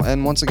podcast. So,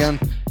 and once again,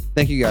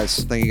 thank you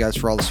guys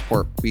for all the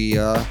support. We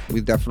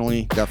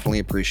definitely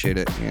appreciate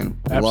it, and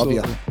we love you.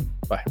 Absolutely.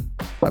 Bye.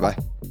 Bye.